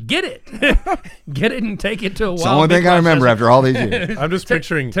sky, get it. Get it and take it to a wild meat processor. It's the only thing I remember after all these years. I'm just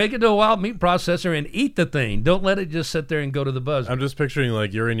picturing... Take it to a wild meat processor and eat the thing. Don't let it just sit there and go to the buzzer. I'm just picturing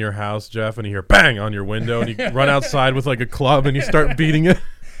like you're in your house, Jeff, and you hear bang on your window, and you run outside with like a club and you start beating it.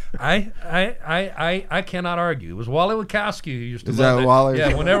 I cannot argue. It was Wally Wachowski who used to. Is that Wally?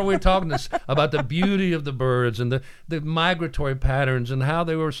 Yeah. Whenever we were talking about the beauty of the birds and the migratory patterns and how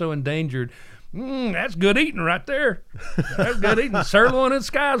they were so endangered. That's good eating right there. That's good eating. Sirloin in the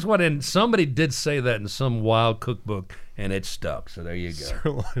sky is what. And somebody did say that in some wild cookbook, and it stuck. So there you go.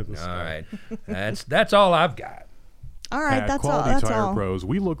 Sirloin in the sky. All right, that's all I've got. All right, that's all. Quality Tire Pros,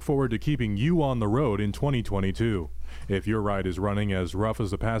 we look forward to keeping you on the road in 2022. If your ride is running as rough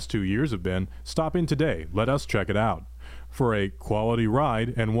as the past 2 years have been, stop in today. Let us check it out. For a quality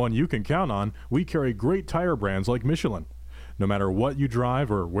ride and one you can count on, we carry great tire brands like Michelin. No matter what you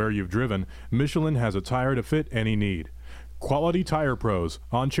drive or where you've driven, Michelin has a tire to fit any need. Quality Tire Pros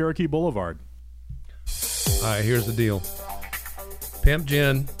on Cherokee Boulevard. All right, here's the deal. Pimp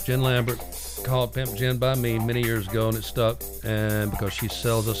Jen Lambert, called Pimp Jen by me many years ago, and it stuck. And because she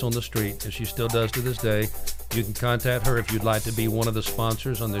sells us on the street, and she still does to this day, you can contact her if you'd like to be one of the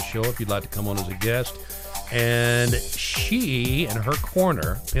sponsors on this show, if you'd like to come on as a guest. And she and her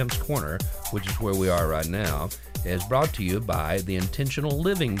corner, Pimp's Corner, which is where we are right now, is brought to you by the Intentional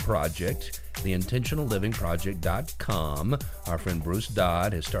Living Project, theintentionallivingproject.com. Our friend Bruce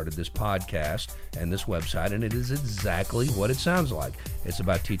Dodd has started this podcast and this website, and it is exactly what it sounds like. It's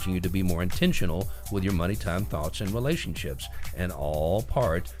about teaching you to be more intentional with your money, time, thoughts, and relationships, and all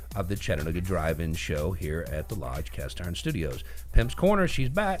part of the Chattanooga Drive-In show here at the Lodge Cast Iron Studios. Pimp's Corner, she's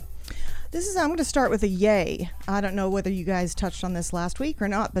back. I'm going to start with a yay. I don't know whether you guys touched on this last week or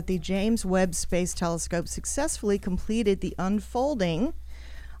not, but the James Webb Space Telescope successfully completed the unfolding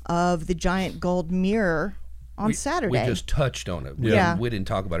of the giant gold mirror on Saturday. We just touched on it. We didn't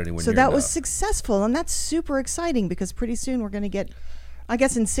talk about it anywhere So near that enough. was successful, and that's super exciting because pretty soon we're going to get, I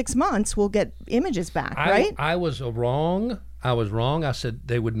guess in 6 months, we'll get images back, right? I was wrong. I said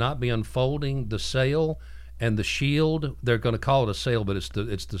they would not be unfolding the sail and the shield. They're going to call it a sail, but it's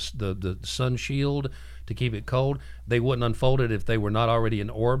the sun shield to keep it cold. They wouldn't unfold it if they were not already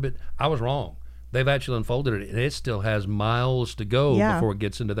in orbit. I was wrong. They've actually unfolded it, and it still has miles to go before it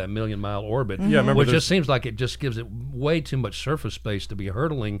gets into that 1 million mile orbit. Yeah, remember which just seems like it just gives it way too much surface space to be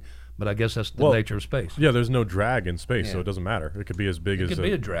hurtling. But I guess that's the nature of space. Yeah, there's no drag in space, so it doesn't matter. It could be as big as... It could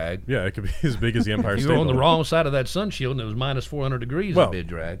be a drag. Yeah, it could be as big as the Empire State If you're on the Building. wrong side of that sun shield and it was minus 400 degrees, it'd be a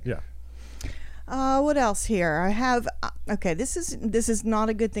drag. Yeah. What else here? I have okay. This is not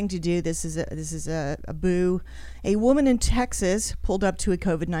a good thing to do. This is a boo. A woman in Texas pulled up to a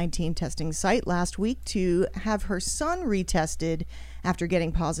COVID-19 testing site last week to have her son retested after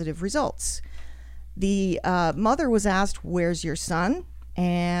getting positive results. The mother was asked, "Where's your son?"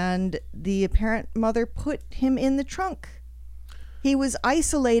 And the apparent mother put him in the trunk. He was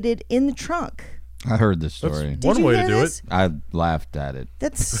isolated in the trunk. I heard this story. Did you way hear to do this? it. I laughed at it.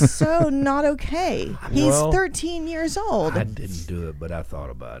 That's so not okay. He's 13 years old. I didn't do it, but I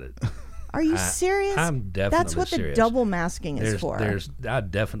thought about it. Are you serious? I'm definitely That's what serious. the double masking is for. I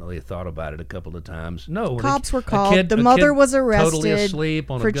definitely thought about it a couple of times. No, Cops were called. The mother was arrested totally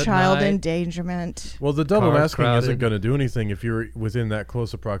asleep on for a good child night. endangerment. Well, the double Cars masking crowded. isn't going to do anything if you're within that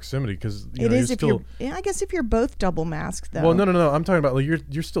close of proximity, because It is if you're. Yeah, I guess if you're both double masked, though. Well, no. I'm talking about like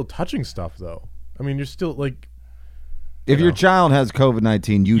you're still touching stuff though. I mean, you're still like. If your child has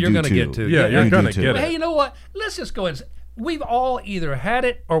COVID-19, you're gonna too. get to. Yeah, you're going to get it. Hey, you know what? Let's just go ahead and say, we've all either had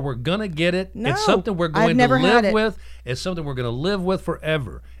it or we're going to get it. No, it's something we're I've going to never had live it. with. It's something we're going to live with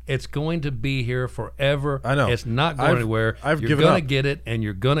forever. It's going to be here forever. I know. It's not going anywhere. I've you're given going up. to get it, and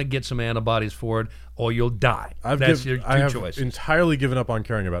you're going to get some antibodies for it, or you'll die. That's your two I have choices. entirely given up on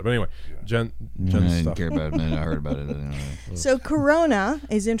caring about it. But anyway, Jen's I didn't stuff. care about it. Man, I heard about it. So Corona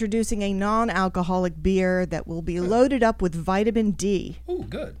is introducing a non-alcoholic beer that will be loaded up with vitamin D. Ooh,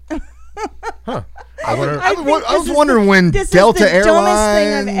 good. I was wondering when Delta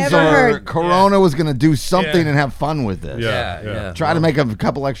Airlines or Corona was going to do something and have fun with this. Yeah. Try to make a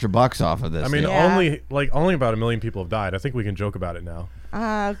couple extra bucks off of this. I mean, only about 1 million people have died. I think we can joke about it now.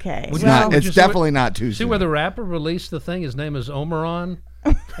 Okay. It's definitely not too soon. See where the rapper released the thing? His name is Omaron.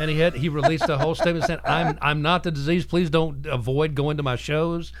 And he released a whole statement saying, "I'm not the disease. Please don't avoid going to my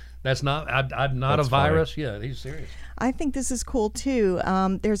shows. That's not. I'm not a virus." Funny. Yeah, he's serious. I think this is cool too.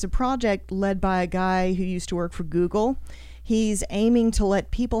 There's a project led by a guy who used to work for Google. He's aiming to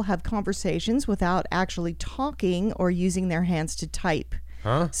let people have conversations without actually talking or using their hands to type,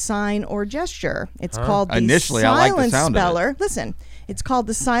 sign, or gesture. It's called the Silent Speller. Listen, it's called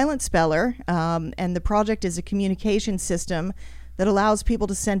the Silent Speller, and the project is a communication system that allows people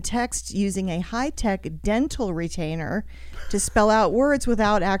to send text using a high-tech dental retainer to spell out words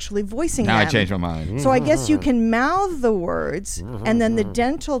without actually voicing them. Now I changed my mind. So I guess you can mouth the words, and then the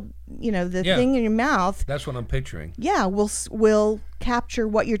dental, thing in your mouth. That's what I'm picturing. Yeah, will capture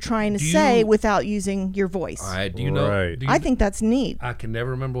what you're trying to say without using your voice. All right. Do you know? Right. I think that's neat. I can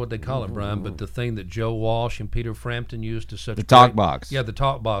never remember what they call it, Brian, but the thing that Joe Walsh and Peter Frampton used to such the talk box. Yeah, the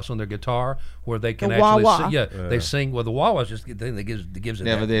talk box on their guitar, where they can the actually wah-wah. sing. They sing. Well, the wah wah is just the thing that gives it.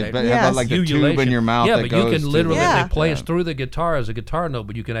 Yeah, but they that have like the tube in your mouth. Yeah, that but goes you can literally Yeah. they play us through the guitar as a guitar note,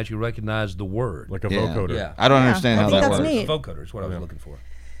 but you can actually recognize the word. Like a vocoder. Yeah. I don't understand I how think that that's works. neat. Vocoder is what I was looking for.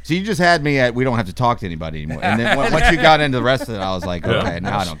 So you just had me at we don't have to talk to anybody anymore. And then once you got into the rest of it, I was like, okay,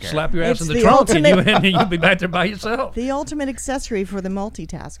 now I don't care. Slap your ass It's in the the trunk and ultimate- you'll be back there by yourself. The ultimate accessory for the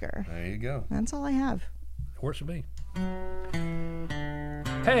multitasker. There you go. That's all I have. Works for me.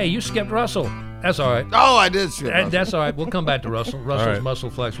 Hey, you skipped Russell. That's all right. Oh, I did skip Russell. That's all right. We'll come back to Russell. Russell's right. muscle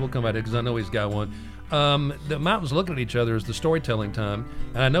flex. We'll come back to it because I know he's got one. The mountains looking at each other is the storytelling time,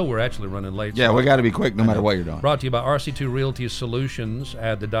 and I know we're actually running late. Yeah, we got to be quick no matter what you're doing. Brought to you by RC2 Realty Solutions.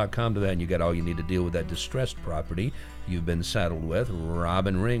 Add the .com to that, and you got all you need to deal with that distressed property you've been saddled with.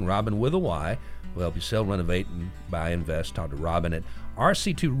 Robin Ring, Robin with a Y, will help you sell, renovate, and buy, invest. Talk to Robin at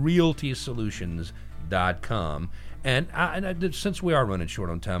RC2RealtySolutions.com. And since we are running short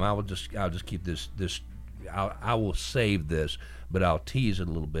on time, I'll just keep this. I will save this, but I'll tease it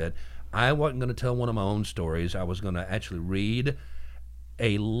a little bit. I wasn't going to tell one of my own stories. I was going to actually read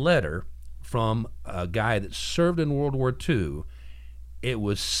a letter from a guy that served in World War II. It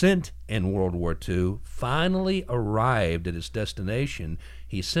was sent in World War II, finally arrived at its destination.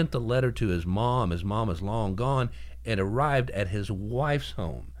 He sent the letter to his mom. His mom is long gone, and arrived at his wife's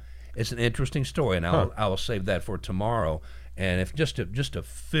home. It's an interesting story, and I will save that for tomorrow. And if just to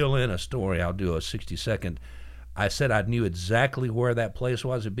fill in a story, I'll do a 60-second. I said I knew exactly where that place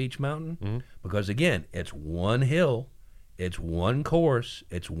was at Beech Mountain because, again, it's one hill, it's one course,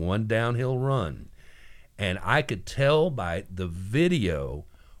 it's one downhill run. And I could tell by the video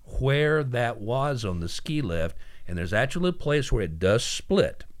where that was on the ski lift, and there's actually a place where it does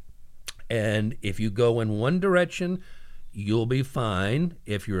split. And if you go in one direction, you'll be fine.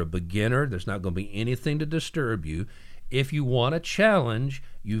 If you're a beginner, there's not going to be anything to disturb you. If you want a challenge,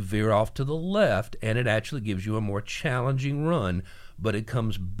 you veer off to the left, and it actually gives you a more challenging run, but it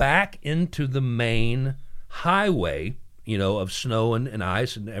comes back into the main highway, of snow and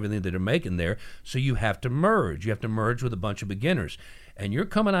ice and everything that they're making there, so you have to merge. You have to merge with a bunch of beginners. And you're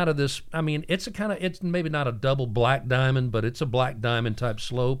coming out of this, it's maybe not a double black diamond, but it's a black diamond type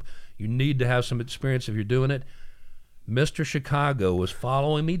slope. You need to have some experience if you're doing it. Mr. Chicago was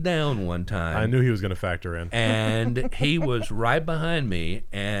following me down one time. I knew he was going to factor in. And he was right behind me,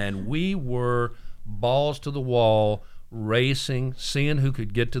 and we were balls to the wall, racing, seeing who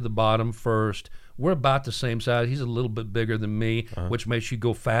could get to the bottom first. We're about the same size. He's a little bit bigger than me, which makes you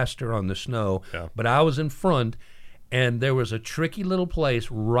go faster on the snow. Yeah. But I was in front, and there was a tricky little place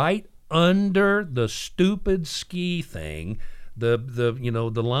right under the stupid ski thing, the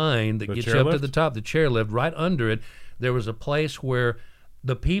line that gets you up to the top, the chairlift, right under it. There was a place where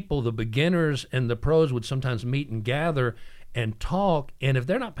the people, the beginners and the pros would sometimes meet and gather and talk, and if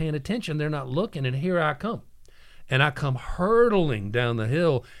they're not paying attention, they're not looking, and here I come. And I come hurtling down the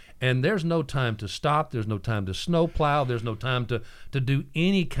hill, and there's no time to stop, there's no time to snowplow, there's no time to do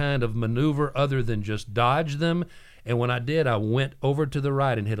any kind of maneuver other than just dodge them. And when I did, I went over to the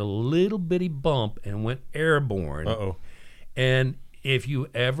right and hit a little bitty bump and went airborne. Uh-oh. And if you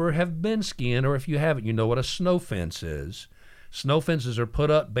ever have been skiing, or if you haven't, you know what a snow fence is. Snow fences are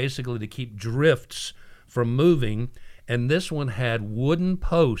put up basically to keep drifts from moving, and this one had wooden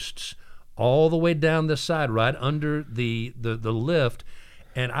posts all the way down the side, right under the lift,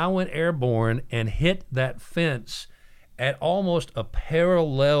 and I went airborne and hit that fence at almost a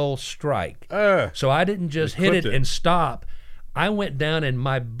parallel strike. So I didn't just hit it and stop. I went down and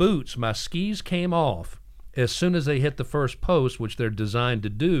my skis came off as soon as they hit the first post, which they're designed to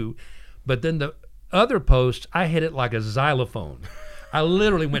do. But then the other posts, I hit it like a xylophone. I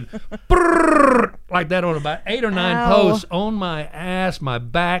literally went like that on about 8 or 9 posts on my ass, my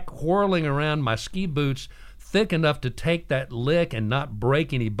back, whirling around, my ski boots thick enough to take that lick and not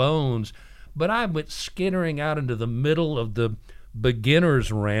break any bones. But I went skittering out into the middle of the beginner's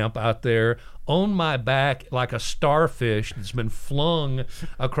ramp out there on my back like a starfish that's been flung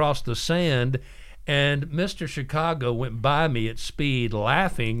across the sand. And Mr. Chicago went by me at speed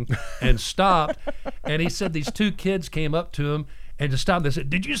laughing and stopped. And he said these 2 kids came up to him and just stopped. They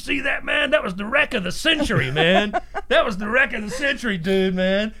said, "Did you see that, man? That was the wreck of the century, man. That was the wreck of the century, dude,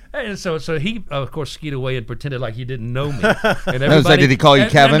 man." And so he, of course, skied away and pretended like he didn't know me. And everybody, did he call you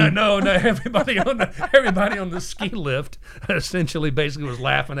Kevin? No. Everybody on the ski lift essentially basically was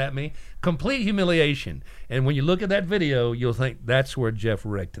laughing at me. Complete humiliation. And when you look at that video, you'll think that's where Jeff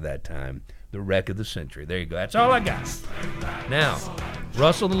wrecked that time. The wreck of the century. There you go. That's all I got. Now,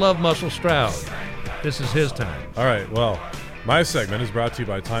 Russell the Love Muscle Stroud. This is his time. All right. Well, my segment is brought to you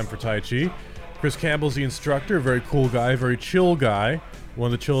by Time for Tai Chi. Chris Campbell's the instructor. Very cool guy. Very chill guy. One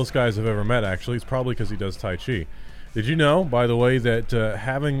of the chillest guys I've ever met, actually. It's probably because he does Tai Chi. Did you know, by the way, that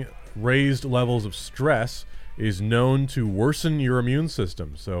having raised levels of stress is known to worsen your immune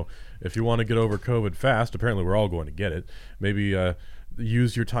system? So if you want to get over COVID fast, apparently we're all going to get it, maybe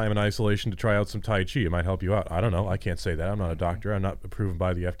use your time in isolation to try out some Tai Chi. It might help you out. I don't know. I can't say that. I'm not a doctor. I'm not approved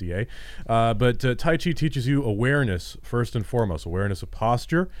by the FDA. But Tai Chi teaches you awareness, first and foremost. Awareness of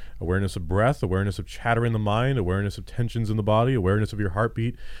posture, awareness of breath, awareness of chatter in the mind, awareness of tensions in the body, awareness of your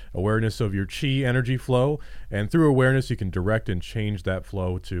heartbeat, awareness of your chi energy flow. And through awareness, you can direct and change that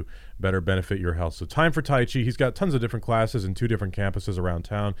flow to better benefit your health. So Time for Tai Chi. He's got tons of different classes in 2 different campuses around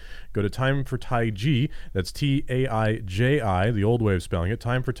town. Go to Time for Tai Chi. That's TAIJI, the old way of spelling it,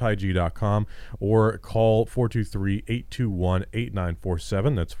 timefortaiji.com, or call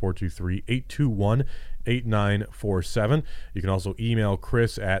 423-821-8947. That's 423-821-8947. You can also email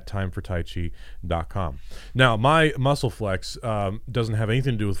Chris at timefortaichi.com. Now, my muscle flex doesn't have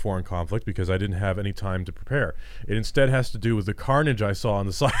anything to do with foreign conflict because I didn't have any time to prepare. It instead has to do with the carnage I saw on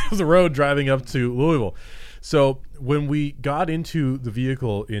the side of the road driving up to Louisville. So when we got into the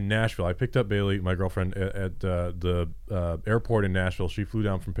vehicle in Nashville, I picked up Bailey, my girlfriend, at the airport in Nashville. She flew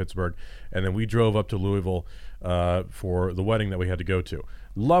down from Pittsburgh, and then we drove up to Louisville for the wedding that we had to go to.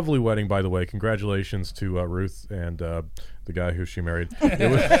 Lovely wedding, by the way. Congratulations to Ruth and the guy who she married.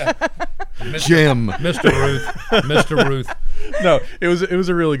 Jim. Mr. Ruth. No, it was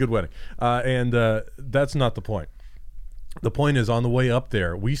a really good wedding. And that's not the point. The point is, on the way up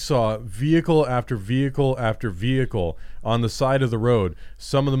there, we saw vehicle after vehicle after vehicle on the side of the road.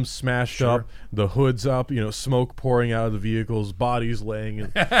 Some of them smashed up, the hoods up, smoke pouring out of the vehicles, bodies laying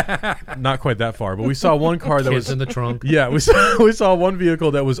in, not quite that far, but we saw one car that was in the trunk. Yeah, we saw one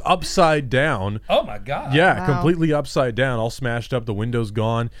vehicle that was upside down. Oh my God. Yeah, wow. Completely upside down, all smashed up, the windows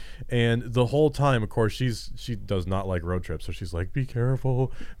gone. And the whole time, of course, she does not like road trips, so she's like, be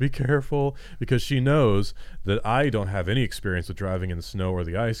careful, because she knows that I don't have any experience with driving in the snow or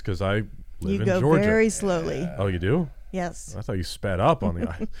the ice because I live in Georgia. You go very slowly. Oh, you do? Yes. I thought you sped up on the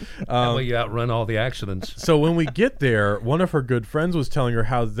ice. That way you outrun all the accidents. So when we get there, one of her good friends was telling her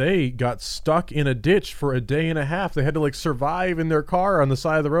how they got stuck in a ditch for a day and a half. They had to survive in their car on the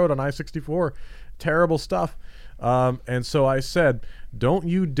side of the road on I-64. Terrible stuff. And so I said, don't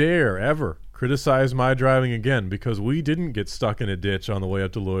you dare ever criticize my driving again, because we didn't get stuck in a ditch on the way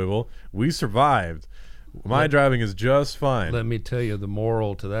up to Louisville. We survived. My driving is just fine. Let me tell you, the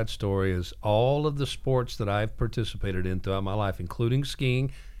moral to that story is all of the sports that I've participated in throughout my life, including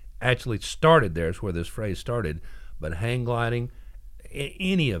skiing, actually started there. Is where this phrase started. But hang gliding,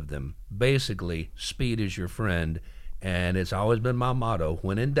 any of them, basically, speed is your friend. And it's always been my motto,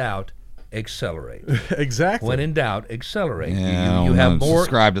 when in doubt, accelerate. Exactly. When in doubt, accelerate. Yeah, you have more.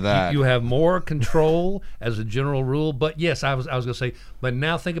 Subscribe to that. You have more control as a general rule. But yes, I was going to say. But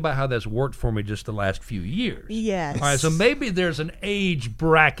now think about how that's worked for me just the last few years. Yes. All right. So maybe there's an age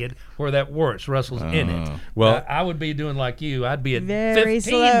bracket where that works. Russell's in it. Well, I would be doing like you. I'd be at Very 15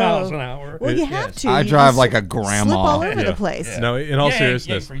 slow. miles an hour. Well, you have to. I You drive just like a grandma. Slip all over the place. No, in all Yay,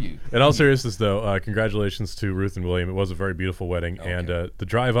 seriousness, yay for you. in all seriousness, though, congratulations to Ruth and William. It was a very beautiful wedding, and the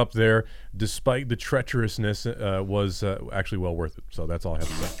drive up there, despite the treacherousness, was actually well worth it. So that's all I have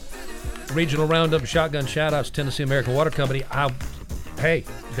to say. Regional Roundup, Shotgun Shoutouts, Tennessee American Water Company. Hey,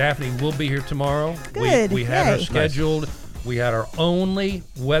 Daphne will be here tomorrow. Good, We had her yay. scheduled. We had our only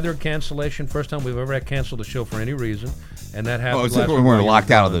weather cancellation. First time we've ever had canceled a show for any reason, and that happened. Oh, it's like we weren't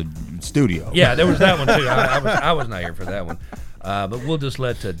locked out of the studio. Yeah, there was that one too. I was not here for that one. But we'll just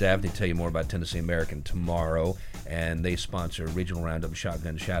let Daphne tell you more about Tennessee American tomorrow. And they sponsor Regional Roundup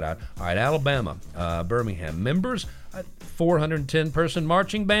Shotgun Shout-Out. All right, Alabama, Birmingham. Members, 410-person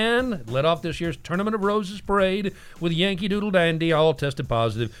marching band led off this year's Tournament of Roses parade with Yankee Doodle Dandy, all tested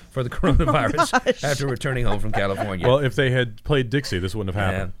positive for the coronavirus after returning home from California. Well, if they had played Dixie, this wouldn't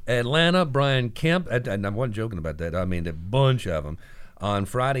have happened. Atlanta, Brian Kemp, and I wasn't joking about that. I mean, a bunch of them. On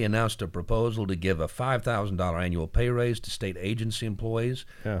Friday, announced a proposal to give a $5,000 annual pay raise to state agency employees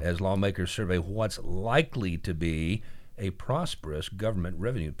as lawmakers survey what's likely to be a prosperous government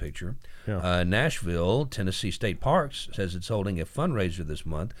revenue picture. Nashville, Tennessee State Parks says it's holding a fundraiser this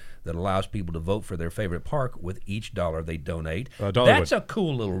month that allows people to vote for their favorite park with each dollar they donate. That's a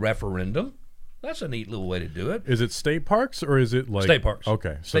cool little referendum. That's a neat little way to do it. Is it state parks or is it like state parks?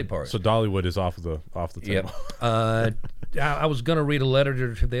 Okay, state parks. So Dollywood is off the table. Yep. I was going to read a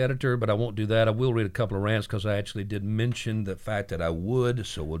letter to the editor, but I won't do that. I will read a couple of rants because I actually did mention the fact that I would,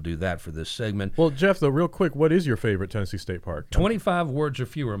 so we'll do that for this segment. Well, Jeff, though, real quick, what is your favorite Tennessee State Park? 25 words or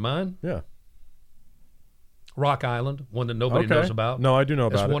fewer. Mine? Yeah. Rock Island, one that nobody knows about. No, I do know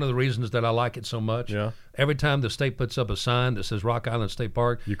about it. That's one of the reasons that I like it so much. Yeah. Every time the state puts up a sign that says Rock Island State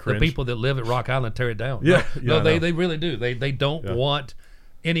Park, you cringe. The people that live at Rock Island tear it down. Yeah. They really do. They don't want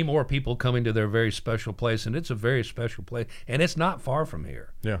any more people coming to their very special place, and it's a very special place, and it's not far from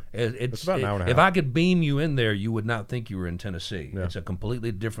here. Yeah. It's about an hour and a half. If I could beam you in there, you would not think you were in Tennessee. Yeah. It's a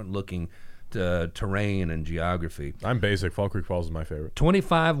completely different looking terrain and geography. I'm basic. Fall Creek Falls is my favorite.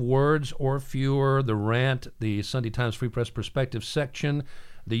 25 words or fewer. The rant, the Sunday Times Free Press Perspective section.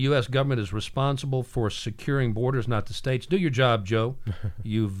 The U.S. government is responsible for securing borders, not the states. Do your job, Joe.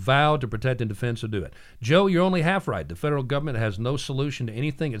 You vowed to protect and defend, so do it. Joe, you're only half right. The federal government has no solution to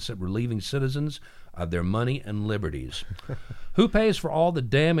anything except relieving citizens of their money and liberties. Who pays for all the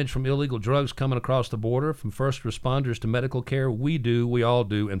damage from illegal drugs coming across the border, from first responders to medical care? We do. We all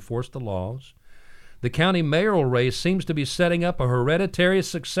do. Enforce the laws. The county mayoral race seems to be setting up a hereditary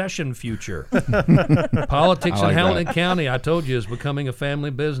succession future. Politics in Hamilton County, I told you, is becoming a family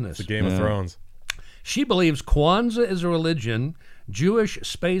business. It's a Game of Thrones. She believes Kwanzaa is a religion, Jewish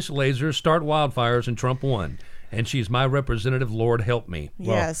space lasers start wildfires, and Trump won. And she's my representative, Lord help me.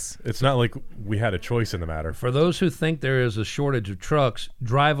 Yes. Well, it's not like we had a choice in the matter. For those who think there is a shortage of trucks,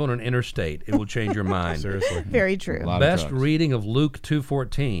 drive on an interstate. It will change your mind. Seriously. Very true. Best reading of Luke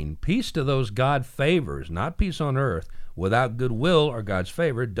 2:14. Peace to those God favors, not peace on earth. Without goodwill or God's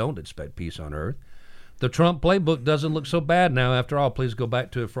favor, don't expect peace on earth. The Trump playbook doesn't look so bad now. After all, please go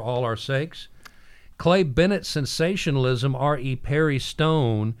back to it for all our sakes. Clay Bennett sensationalism, R.E. Perry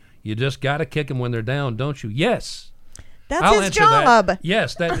Stone. You just got to kick them when they're down, don't you? Yes. That's his job. That.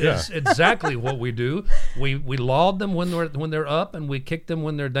 Yes, that is exactly what we do. We laud them when they're up, and we kick them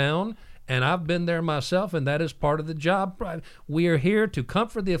when they're down. And I've been there myself, and that is part of the job. We are here to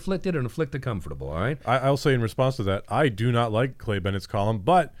comfort the afflicted and afflict the comfortable, all right? I'll say in response to that, I do not like Clay Bennett's column,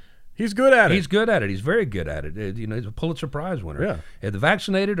 but he's good at it. He's good at it. He's very good at it. He's a Pulitzer Prize winner. Yeah. If the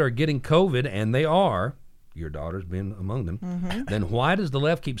vaccinated are getting COVID, and they are, your daughter's been among them, then why does the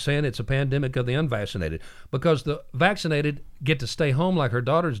left keep saying it's a pandemic of the unvaccinated? Because the vaccinated get to stay home like her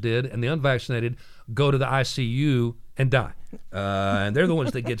daughters did, and the unvaccinated go to the ICU and die. And they're the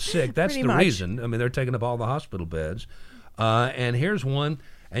ones that get sick. That's the reason. I mean, they're taking up all the hospital beds. And here's one,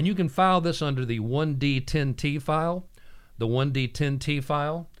 and you can file this under the 1D10T file. The 1D10T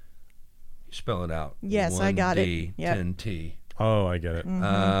file. You spell it out. Yes, I got it. 1D10T. Oh, I get it.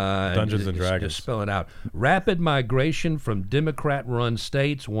 Dungeons and Dragons. Just spell it out. Rapid migration from Democrat-run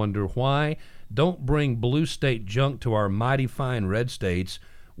states. Wonder why? Don't bring blue state junk to our mighty fine red states.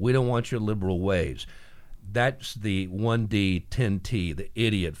 We don't want your liberal ways. That's the 1D10T, the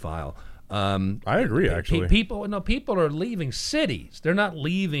idiot file. I agree, actually. People are leaving cities. They're not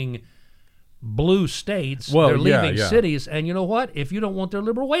leaving blue states. Well, they're leaving cities. And you know what? If you don't want their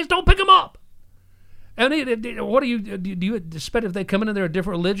liberal ways, don't pick them up. And what do you expect if they come in there a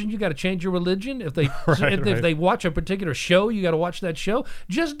different religion? You got to change your religion. If they if they watch a particular show, you got to watch that show.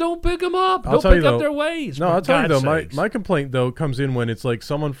 Just don't pick them up. Don't pick up their ways. No, I'll tell you though. My complaint though comes in when it's like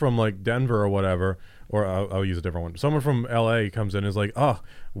someone from like Denver or whatever, or I'll use a different one. Someone from L.A. comes in and is like, oh,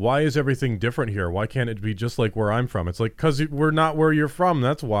 why is everything different here? Why can't it be just like where I'm from? It's like, because we're not where you're from.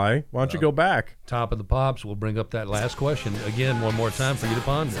 That's why. Why don't you go back? Top of the Pops. We'll bring up that last question again one more time for you to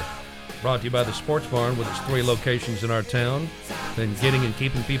ponder. Brought to you by the Sports Barn with its 3 locations in our town. Been getting and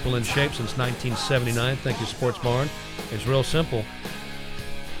keeping people in shape since 1979. Thank you, Sports Barn. It's real simple.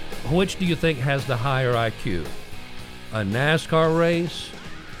 Which do you think has the higher IQ? A NASCAR race,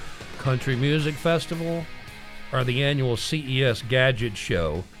 country music festival, or the annual CES gadget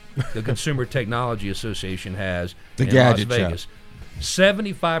show the Consumer Technology Association has The in Gadget Las Vegas.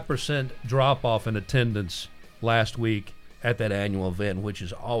 75% drop-off in attendance last week at that annual event, which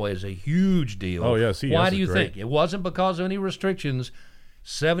is always a huge deal. Oh, yeah, CES Why is do you great. think? It wasn't because of any restrictions.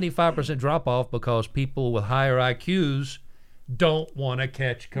 75% drop-off because people with higher IQs don't want to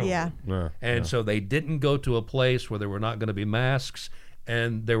catch COVID. Yeah. So they didn't go to a place where there were not going to be masks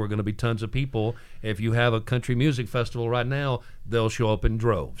and there were going to be tons of people. If you have a country music festival right now, they'll show up in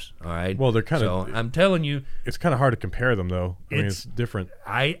droves. All right. Well, they're kind of. So I'm telling you, It's kind of hard to compare them, though. I mean, It's- it's different.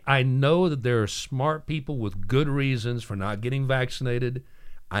 I know that there are smart people with good reasons for not getting vaccinated.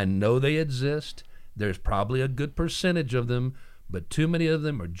 I know they exist. There's probably a good percentage of them, but too many of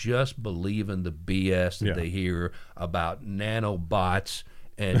them are just believing the BS that Yeah. they hear about nanobots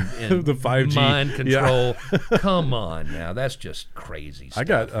and The 5G. mind control. Come on now, that's just crazy I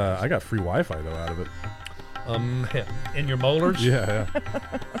stuff. got free Wi-Fi though out of it. In your molars? Yeah.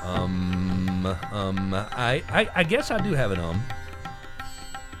 I guess I do have it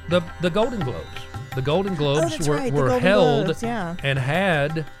The Golden Globes. The Golden Globes that's were, right, the were Golden held Globes, yeah.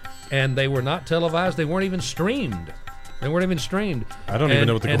 and they were not televised. They weren't even streamed. They weren't even streamed. I don't even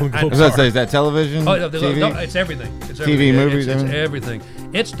know what the Golden I Globes was are. going to say, is that television? Oh, no, TV? no, it's everything. It's TV, everything. movies, It's everything?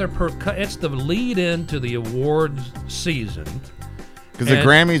 everything. It's the lead in to the awards season. Because the and-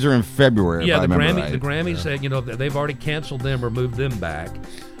 Grammys are in February. Yeah, if I the remember Grammys. right. The Grammys, they've already canceled them or moved them back.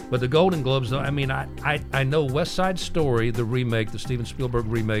 But the Golden Globes, though, I mean, I know West Side Story, the remake, the Steven Spielberg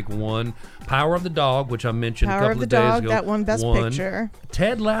remake, won. Power of the Dog, which I mentioned a Power couple of the of days Dog, ago, that won Best Picture.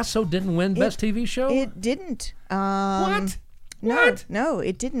 Ted Lasso didn't win Best TV Show. It didn't. What? No, What? no,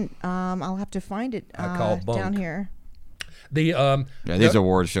 it didn't. I'll have to find it I call bunk. down here. The Yeah, these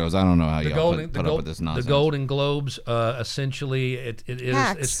award shows. I don't know how the y'all Golden put up with this nonsense. The Golden Globes, essentially, it is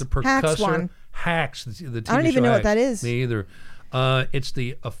Hacks. it's the Hacks percussor. won. Hacks. The TV I don't even show know what Hacks. that is. Me either. It's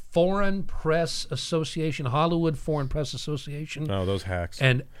the Foreign Press Association, Hollywood Foreign Press Association. Oh, those hacks.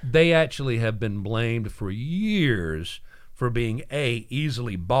 And they actually have been blamed for years for being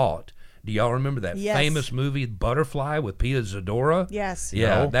easily bought. Do y'all remember that Yes. famous movie Butterfly with Pia Zadora? Yes.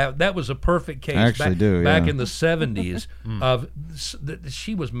 Yeah, No. that was a perfect case. I actually do, Back yeah. in the 70s,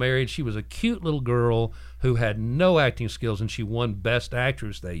 she was married. She was a cute little girl who had no acting skills, and she won Best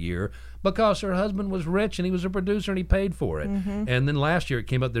Actress that year because her husband was rich and he was a producer and he paid for it. And then last year it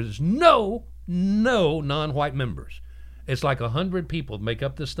came up. There's no non-white members. It's like 100 people make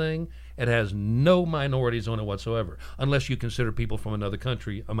up this thing. It has no minorities on it whatsoever, unless you consider people from another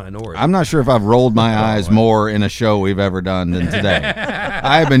country a minority. I'm not sure if I've rolled my eyes more in a show we've ever done than today.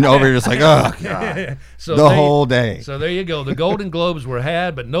 I've been over here just like, oh, God. So The there you- whole day. So there you go. The Golden Globes were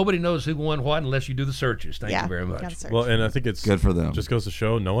had, but nobody knows who won what unless you do the searches. Thank Yeah, you very gotta much. search. Well, and I think it's Good for them. Just goes to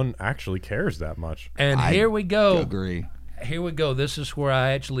show no one actually cares that much. And I here we go. Agree. Here we go. This is where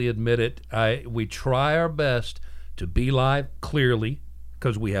I actually admit it. We try our best to be live clearly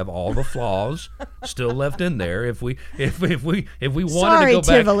because we have all the flaws still left in there. If we wanted Sorry, to go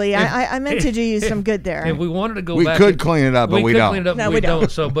back, Tivoli. I meant to do you some good there. If we wanted to go We back, could clean it up, but we could don't. Clean it up, No, but we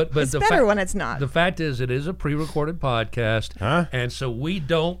don't. So, but it's the better when it's not. The fact is, it is a pre-recorded podcast, Huh? and so we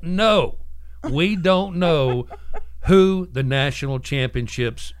don't know. We don't know who the national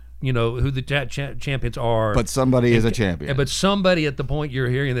championships, who the champions are. But somebody is a champion. But somebody at the point you're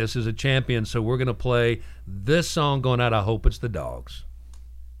hearing this is a champion. So we're going to play this song going out. I hope it's the Dogs.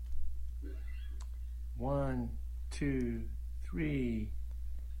 1, 2, 3.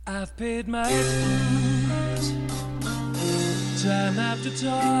 I've paid my dues time after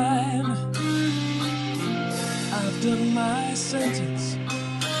time. I've done my sentence,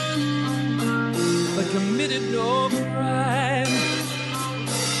 but committed no crime.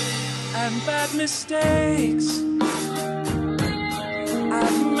 And bad mistakes,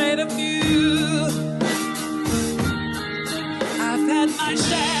 I've made a few. I've had my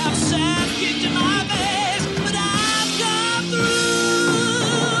share of sand kicked in my face, but I've come through.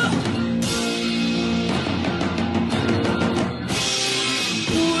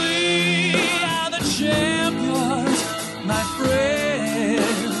 We are the champions, my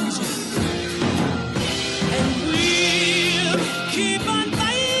friends, and we'll keep on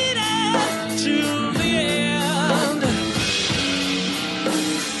fighting till the end.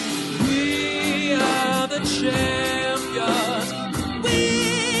 We are the champions. We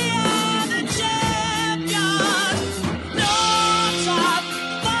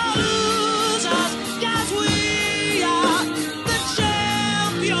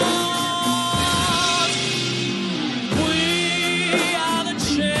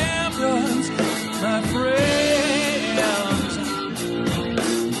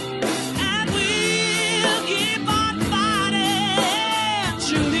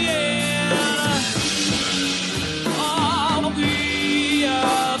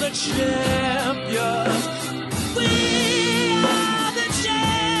champion.